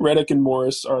 Redick and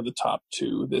Morris are the top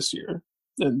 2 this year,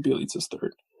 and Bjelica's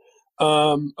 3rd.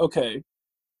 Okay.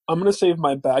 I'm going to save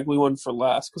my Bagley one for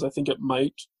last because I think it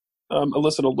might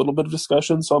elicit a little bit of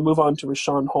discussion. So I'll move on to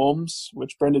Richaun Holmes,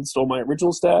 which Brendan stole my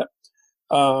original stat.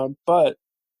 But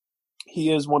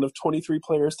he is one of 23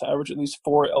 players to average at least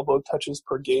 4 elbow touches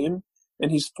per game,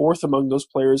 and he's 4th among those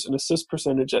players in assist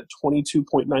percentage at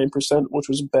 22.9%, which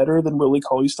was better than Willie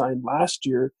Cauley-Stein last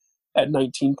year at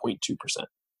 19.2%.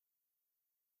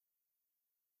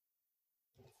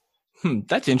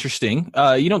 That's interesting.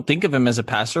 You don't think of him as a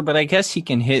passer, but I guess he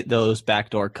can hit those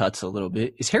backdoor cuts a little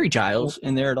bit. Is Harry Giles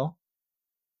in there at all?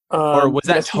 Or was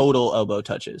that total elbow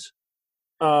touches?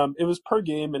 It was per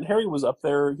game, and Harry was up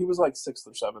there. He was like 6th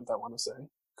or 7th, I want to say,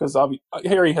 because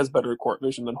Harry has better court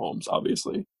vision than Holmes,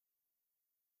 obviously.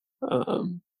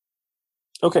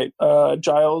 Okay,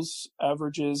 Giles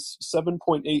averages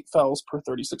 7.8 fouls per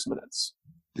 36 minutes.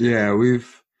 Yeah,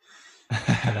 we've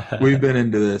been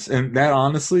into this, and that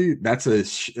honestly, that's a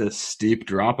steep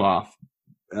drop off.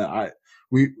 I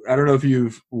don't know if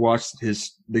you've watched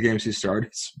the games he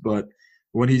starts, but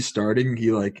when he's starting,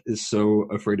 he like is so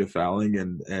afraid of fouling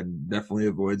and definitely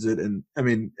avoids it. And I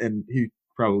mean, and he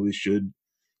probably should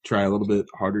try a little bit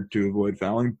harder to avoid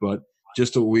fouling. But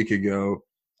just a week ago,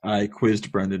 I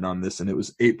quizzed Brendan on this, and it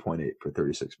was 8.8 per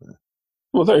 36 minutes.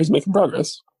 Well, there, he's making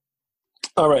progress.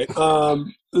 All right,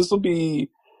 this will be.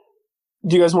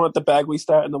 Do you guys want the Bagley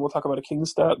stat, and then we'll talk about a King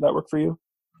stat? That work for you?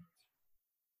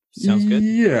 Sounds good.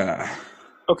 Yeah.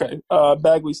 Okay,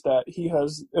 Bagley stat. He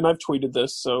has, and I've tweeted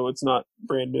this, so it's not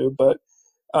brand new, but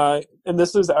and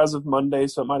this is as of Monday,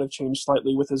 so it might have changed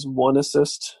slightly with his 1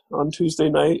 assist on Tuesday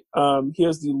night. He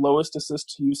has the lowest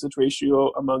assist to usage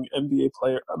ratio among NBA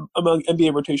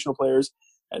rotational players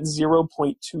at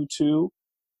 0.22.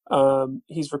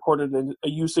 He's recorded a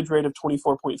usage rate of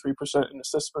 24.3% and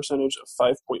assist percentage of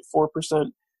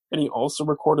 5.4%. And he also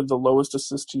recorded the lowest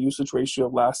assist to usage ratio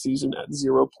last season at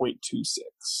 0.26.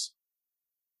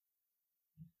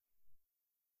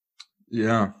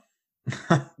 Yeah.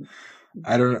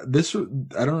 I don't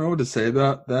know what to say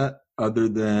about that other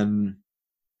than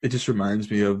it just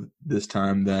reminds me of this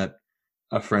time that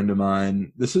a friend of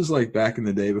mine, this is like back in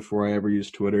the day before I ever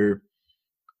used Twitter.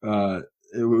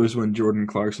 It was when Jordan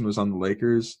Clarkson was on the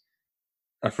Lakers.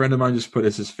 A friend of mine just put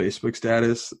as his Facebook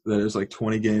status that it was like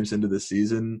 20 games into the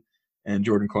season and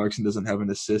Jordan Clarkson doesn't have an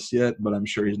assist yet, but I'm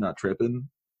sure he's not tripping.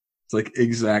 It's like,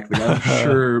 exactly. I'm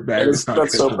sure Bagley's not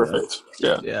That's so tripping. perfect.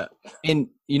 Yeah. Yeah. And,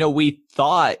 we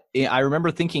thought, I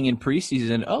remember thinking in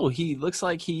preseason, he looks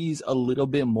like he's a little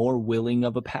bit more willing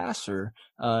of a passer,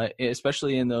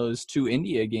 especially in those 2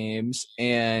 India games.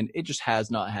 And it just has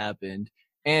not happened.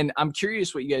 And I'm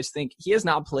curious what you guys think. He has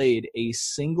not played a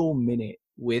single minute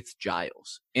with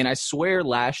Giles. And I swear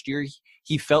last year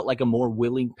he felt like a more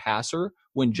willing passer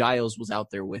when Giles was out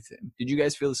there with him. Did you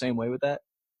guys feel the same way with that?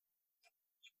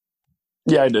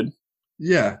 Yeah, I did.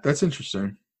 Yeah, that's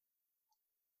interesting.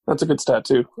 That's a good stat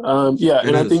too. And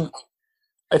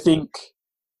I think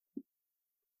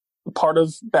part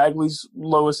of Bagley's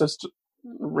low assist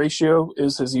ratio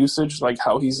is his usage, like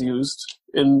how he's used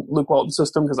in Luke Walton's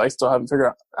system, because I still haven't figured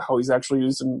out how he's actually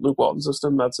used in Luke Walton's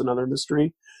system. That's another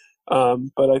mystery.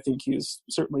 But I think he's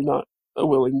certainly not a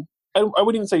willing. I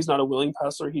wouldn't even say he's not a willing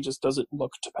passer. He just doesn't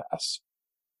look to pass.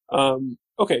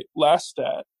 Okay, last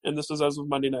stat, and this is as of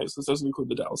Monday night, so this doesn't include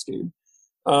the Dallas game.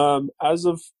 As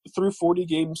of through 40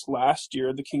 games last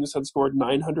year, the Kings had scored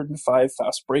 905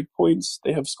 fast break points.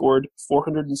 They have scored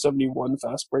 471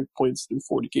 fast break points through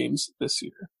 40 games this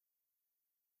year.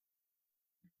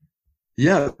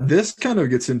 Yeah, this kind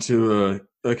of gets into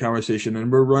a conversation,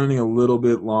 and we're running a little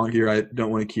bit long here. I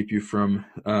don't want to keep you from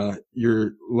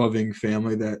your loving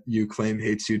family that you claim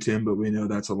hates you, Tim, but we know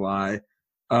that's a lie.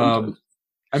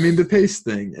 I mean, the pace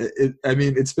thing,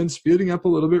 it's been speeding up a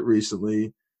little bit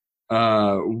recently.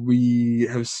 We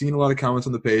have seen a lot of comments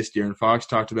on the pace. De'Aaron Fox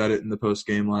talked about it in the post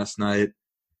game last night.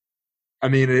 I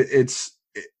mean, is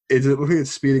it looking like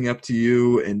it's speeding up to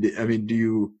you? And I mean, do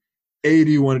you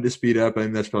want it to speed up? I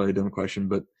mean, that's probably a dumb question,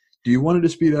 but do you want it to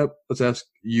speed up? Let's ask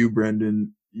you,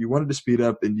 Brendan. You want it to speed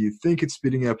up, and do you think it's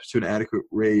speeding up to an adequate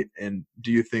rate? And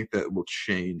do you think that will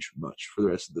change much for the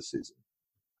rest of the season?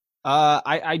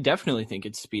 I definitely think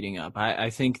it's speeding up. I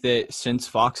think that since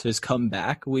Fox has come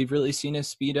back, we've really seen a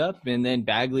speed up, and then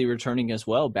Bagley returning as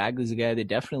well. Bagley's a guy that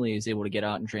definitely is able to get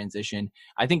out in transition.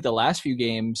 I think the last few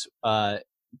games,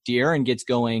 De'Aaron gets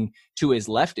going to his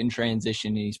left in transition,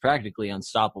 and he's practically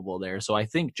unstoppable there. So I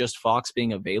think just Fox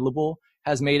being available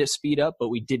has made it speed up, but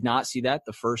we did not see that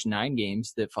the first 9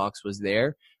 games that Fox was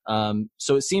there.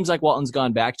 So it seems like Walton's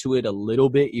gone back to it a little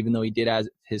bit, even though he did have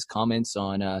his comments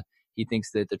on he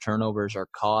thinks that the turnovers are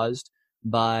caused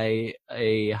by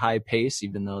a high pace,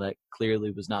 even though that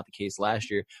clearly was not the case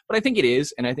last year. But I think it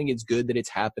is, and I think it's good that it's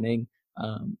happening.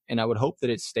 And I would hope that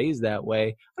it stays that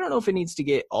way. I don't know if it needs to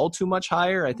get all too much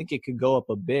higher. I think it could go up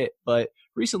a bit, but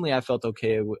recently I felt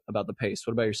okay about the pace.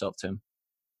 What about yourself, Tim?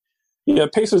 Yeah,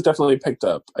 pace has definitely picked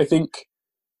up. I think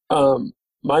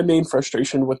my main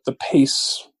frustration with the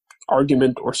pace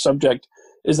argument or subject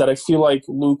is that I feel like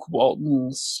Luke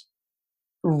Walton's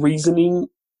reasoning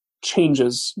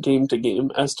changes game to game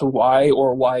as to why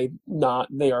or why not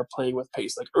they are playing with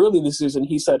pace. Like early in the season,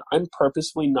 he said, I'm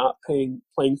purposefully not playing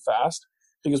fast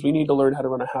because we need to learn how to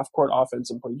run a half-court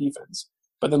offense and play defense.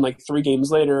 But then like 3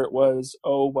 games later, it was,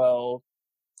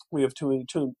 we have too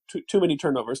many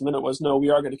turnovers. And then it was, no, we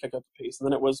are going to kick up the pace. And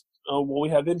then it was, we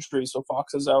have injuries, so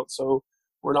Fox is out, so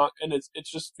we're not. And it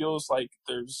just feels like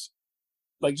there's,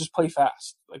 like, just play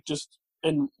fast.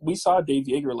 And we saw Dave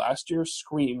Yeager last year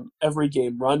scream every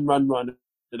game, run.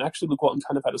 And actually, Luke Walton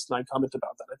kind of had a snide comment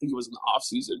about that. I think it was in the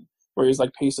offseason, where he's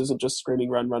like, pace isn't just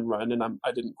screaming, run. And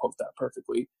I didn't quote that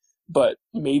perfectly. But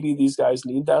maybe these guys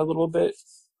need that a little bit.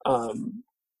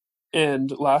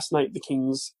 And last night, the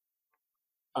Kings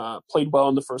played well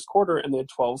in the first quarter, and they had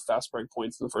 12 fast break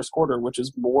points in the first quarter, which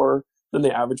is more than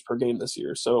they average per game this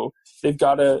year. So they've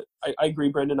got to – I agree,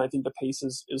 Brendan. I think the pace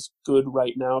is good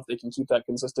right now. If they can keep that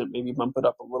consistent, maybe bump it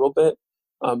up a little bit,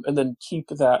 and then keep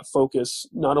that focus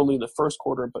not only in the first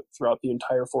quarter but throughout the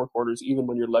entire 4 quarters, even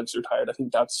when your legs are tired. I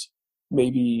think that's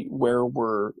maybe where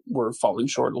we're falling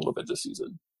short a little bit this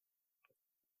season.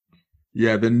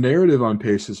 Yeah, the narrative on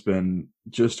pace has been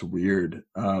just weird.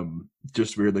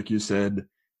 Like you said.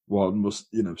 Walton was,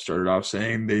 started off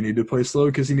saying they need to play slow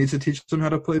because he needs to teach them how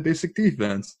to play basic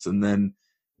defense. And then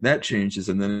that changes.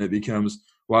 And then it becomes,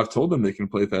 well, I've told them they can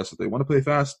play fast if they want to play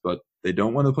fast, but they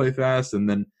don't want to play fast. And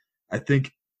then I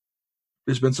think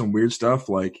there's been some weird stuff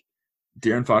like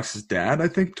De'Aaron Fox's dad, I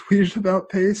think, tweeted about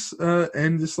pace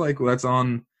and just like, well, that's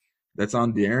on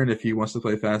De'Aaron. If he wants to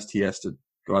play fast, he has to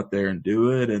go out there and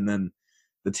do it. And then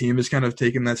the team is kind of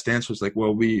taking that stance where it's like,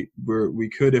 well, we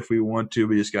could if we want to,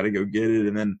 we just got to go get it.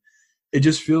 And then it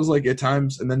just feels like at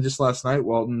times, and then just last night,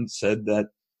 Walton said that,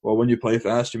 well, when you play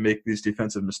fast, you make these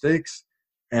defensive mistakes.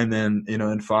 And then,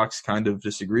 and Fox kind of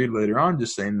disagreed later on,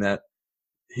 just saying that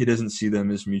he doesn't see them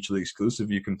as mutually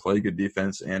exclusive. You can play good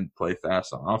defense and play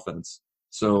fast on offense.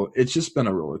 So it's just been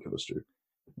a roller coaster.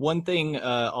 One thing,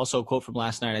 also a quote from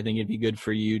last night, I think it'd be good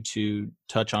for you to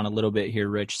touch on a little bit here,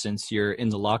 Rich, since you're in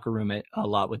the locker room a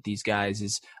lot with these guys,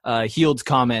 is Hield's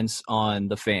comments on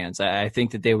the fans. I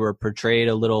think that they were portrayed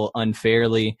a little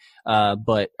unfairly,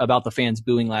 but about the fans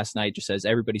booing last night, just says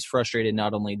everybody's frustrated,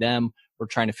 not only them, we're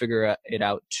trying to figure it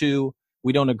out too.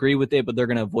 We don't agree with it, but they're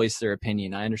going to voice their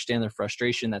opinion. I understand their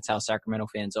frustration. That's how Sacramento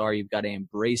fans are. You've got to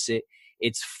embrace it.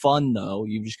 It's fun, though.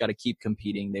 You've just got to keep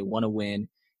competing. They want to win.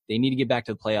 They need to get back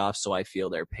to the playoffs, so I feel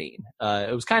their pain.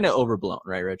 It was kind of overblown,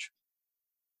 right, Rich?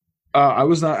 I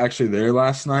was not actually there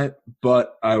last night,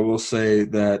 but I will say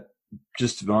that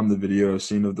just on the video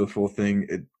scene of the full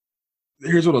thing,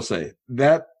 here's what I'll say.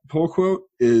 That pull quote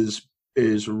is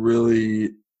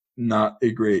really not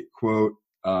a great quote.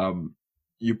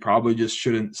 You probably just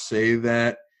shouldn't say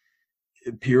that,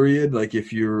 period. Like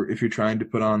if you're trying to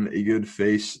put on a good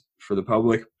face for the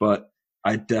public, but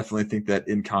I definitely think that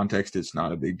in context, it's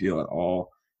not a big deal at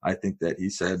all. I think that he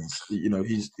said,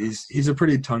 he's a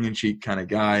pretty tongue-in-cheek kind of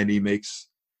guy, and he makes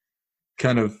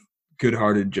kind of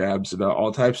good-hearted jabs about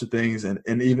all types of things. And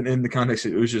even in the context,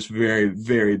 it was just very,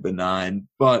 very benign.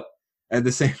 But at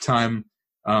the same time,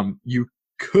 you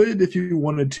could, if you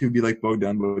wanted to, be like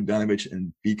Bogdan Bogdanovic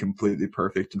and be completely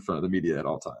perfect in front of the media at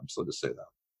all times. So just say that.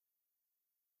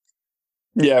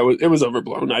 Yeah, it was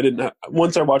overblown.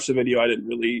 Once I watched the video, I didn't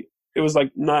really. It was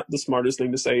like not the smartest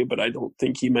thing to say, but I don't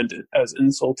think he meant it as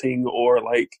insulting or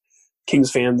like Kings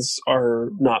fans are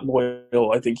not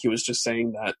loyal. I think he was just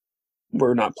saying that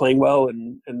we're not playing well,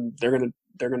 and they're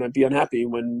gonna be unhappy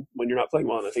when you're not playing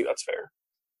well. And I think that's fair.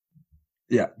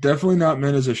 Yeah, definitely not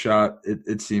meant as a shot.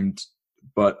 It seemed,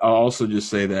 but I'll also just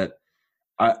say that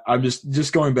I'm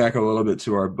just going back a little bit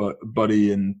to our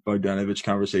Buddy and Bogdanovic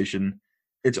conversation.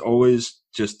 It's always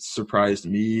just surprised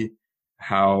me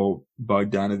how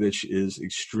Bogdanovic is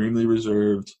extremely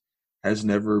reserved, has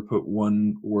never put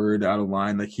one word out of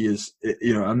line. Like he is,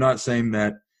 I'm not saying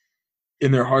that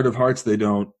in their heart of hearts they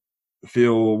don't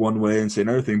feel one way and say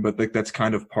another thing, but like that's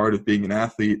kind of part of being an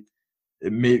athlete.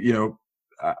 It may,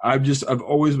 I've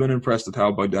always been impressed with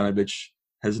how Bogdanovic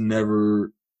has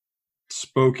never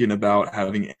spoken about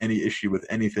having any issue with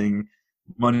anything,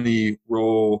 money,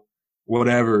 role,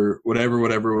 whatever.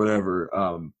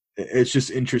 It's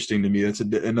just interesting to me. That's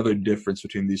another difference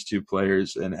between these two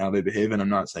players and how they behave. And I'm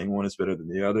not saying one is better than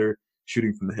the other,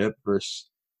 shooting from the hip versus,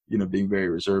 being very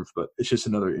reserved, but it's just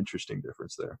another interesting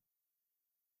difference there.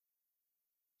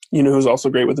 You know who's also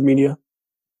great with the media?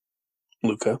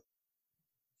 Luka.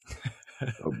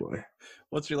 Oh boy.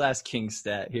 What's your last King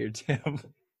stat here, Tim?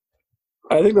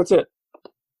 I think that's it.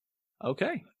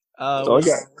 Okay. That's all I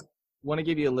got. Want to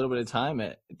give you a little bit of time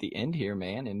at the end here,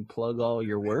 man, and plug all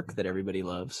your work that everybody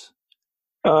loves.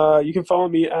 You can follow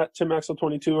me at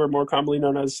TimMaxwell22, or more commonly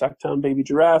known as Sacktown Baby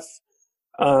Giraffe.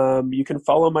 You can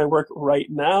follow my work right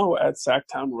now at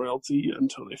Sacktown Royalty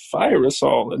until they fire us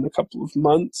all in a couple of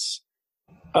months.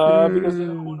 Because they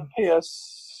don't want to pay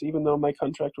us, even though my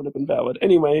contract would have been valid.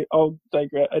 Anyway, I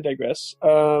digress.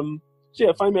 So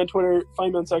yeah, find me on Twitter,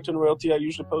 find me on Sacktown Royalty. I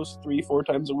usually post 3-4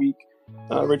 times a week.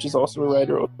 Rich is also a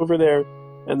writer over there.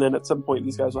 And then at some point,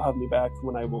 these guys will have me back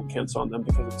when I won't cancel on them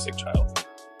because of a sick child.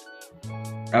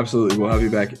 Absolutely. We'll have you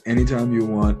back anytime you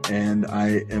want. And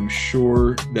I am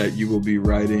sure that you will be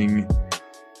writing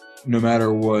no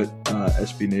matter what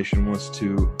SB Nation wants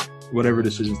to, whatever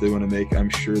decisions they want to make. I'm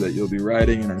sure that you'll be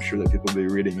writing, and I'm sure that people will be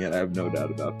reading it. I have no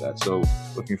doubt about that. So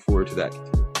looking forward to that.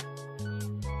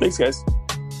 Thanks, guys.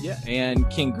 Yeah, and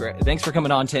thanks for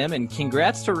coming on, Tim, and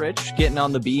congrats to Rich getting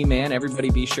on the B, man.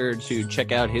 Everybody be sure to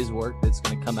check out his work that's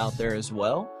going to come out there as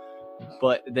well.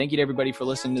 But thank you to everybody for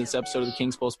listening to this episode of the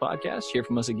King's Pulse podcast. Hear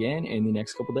from us again in the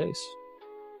next couple days.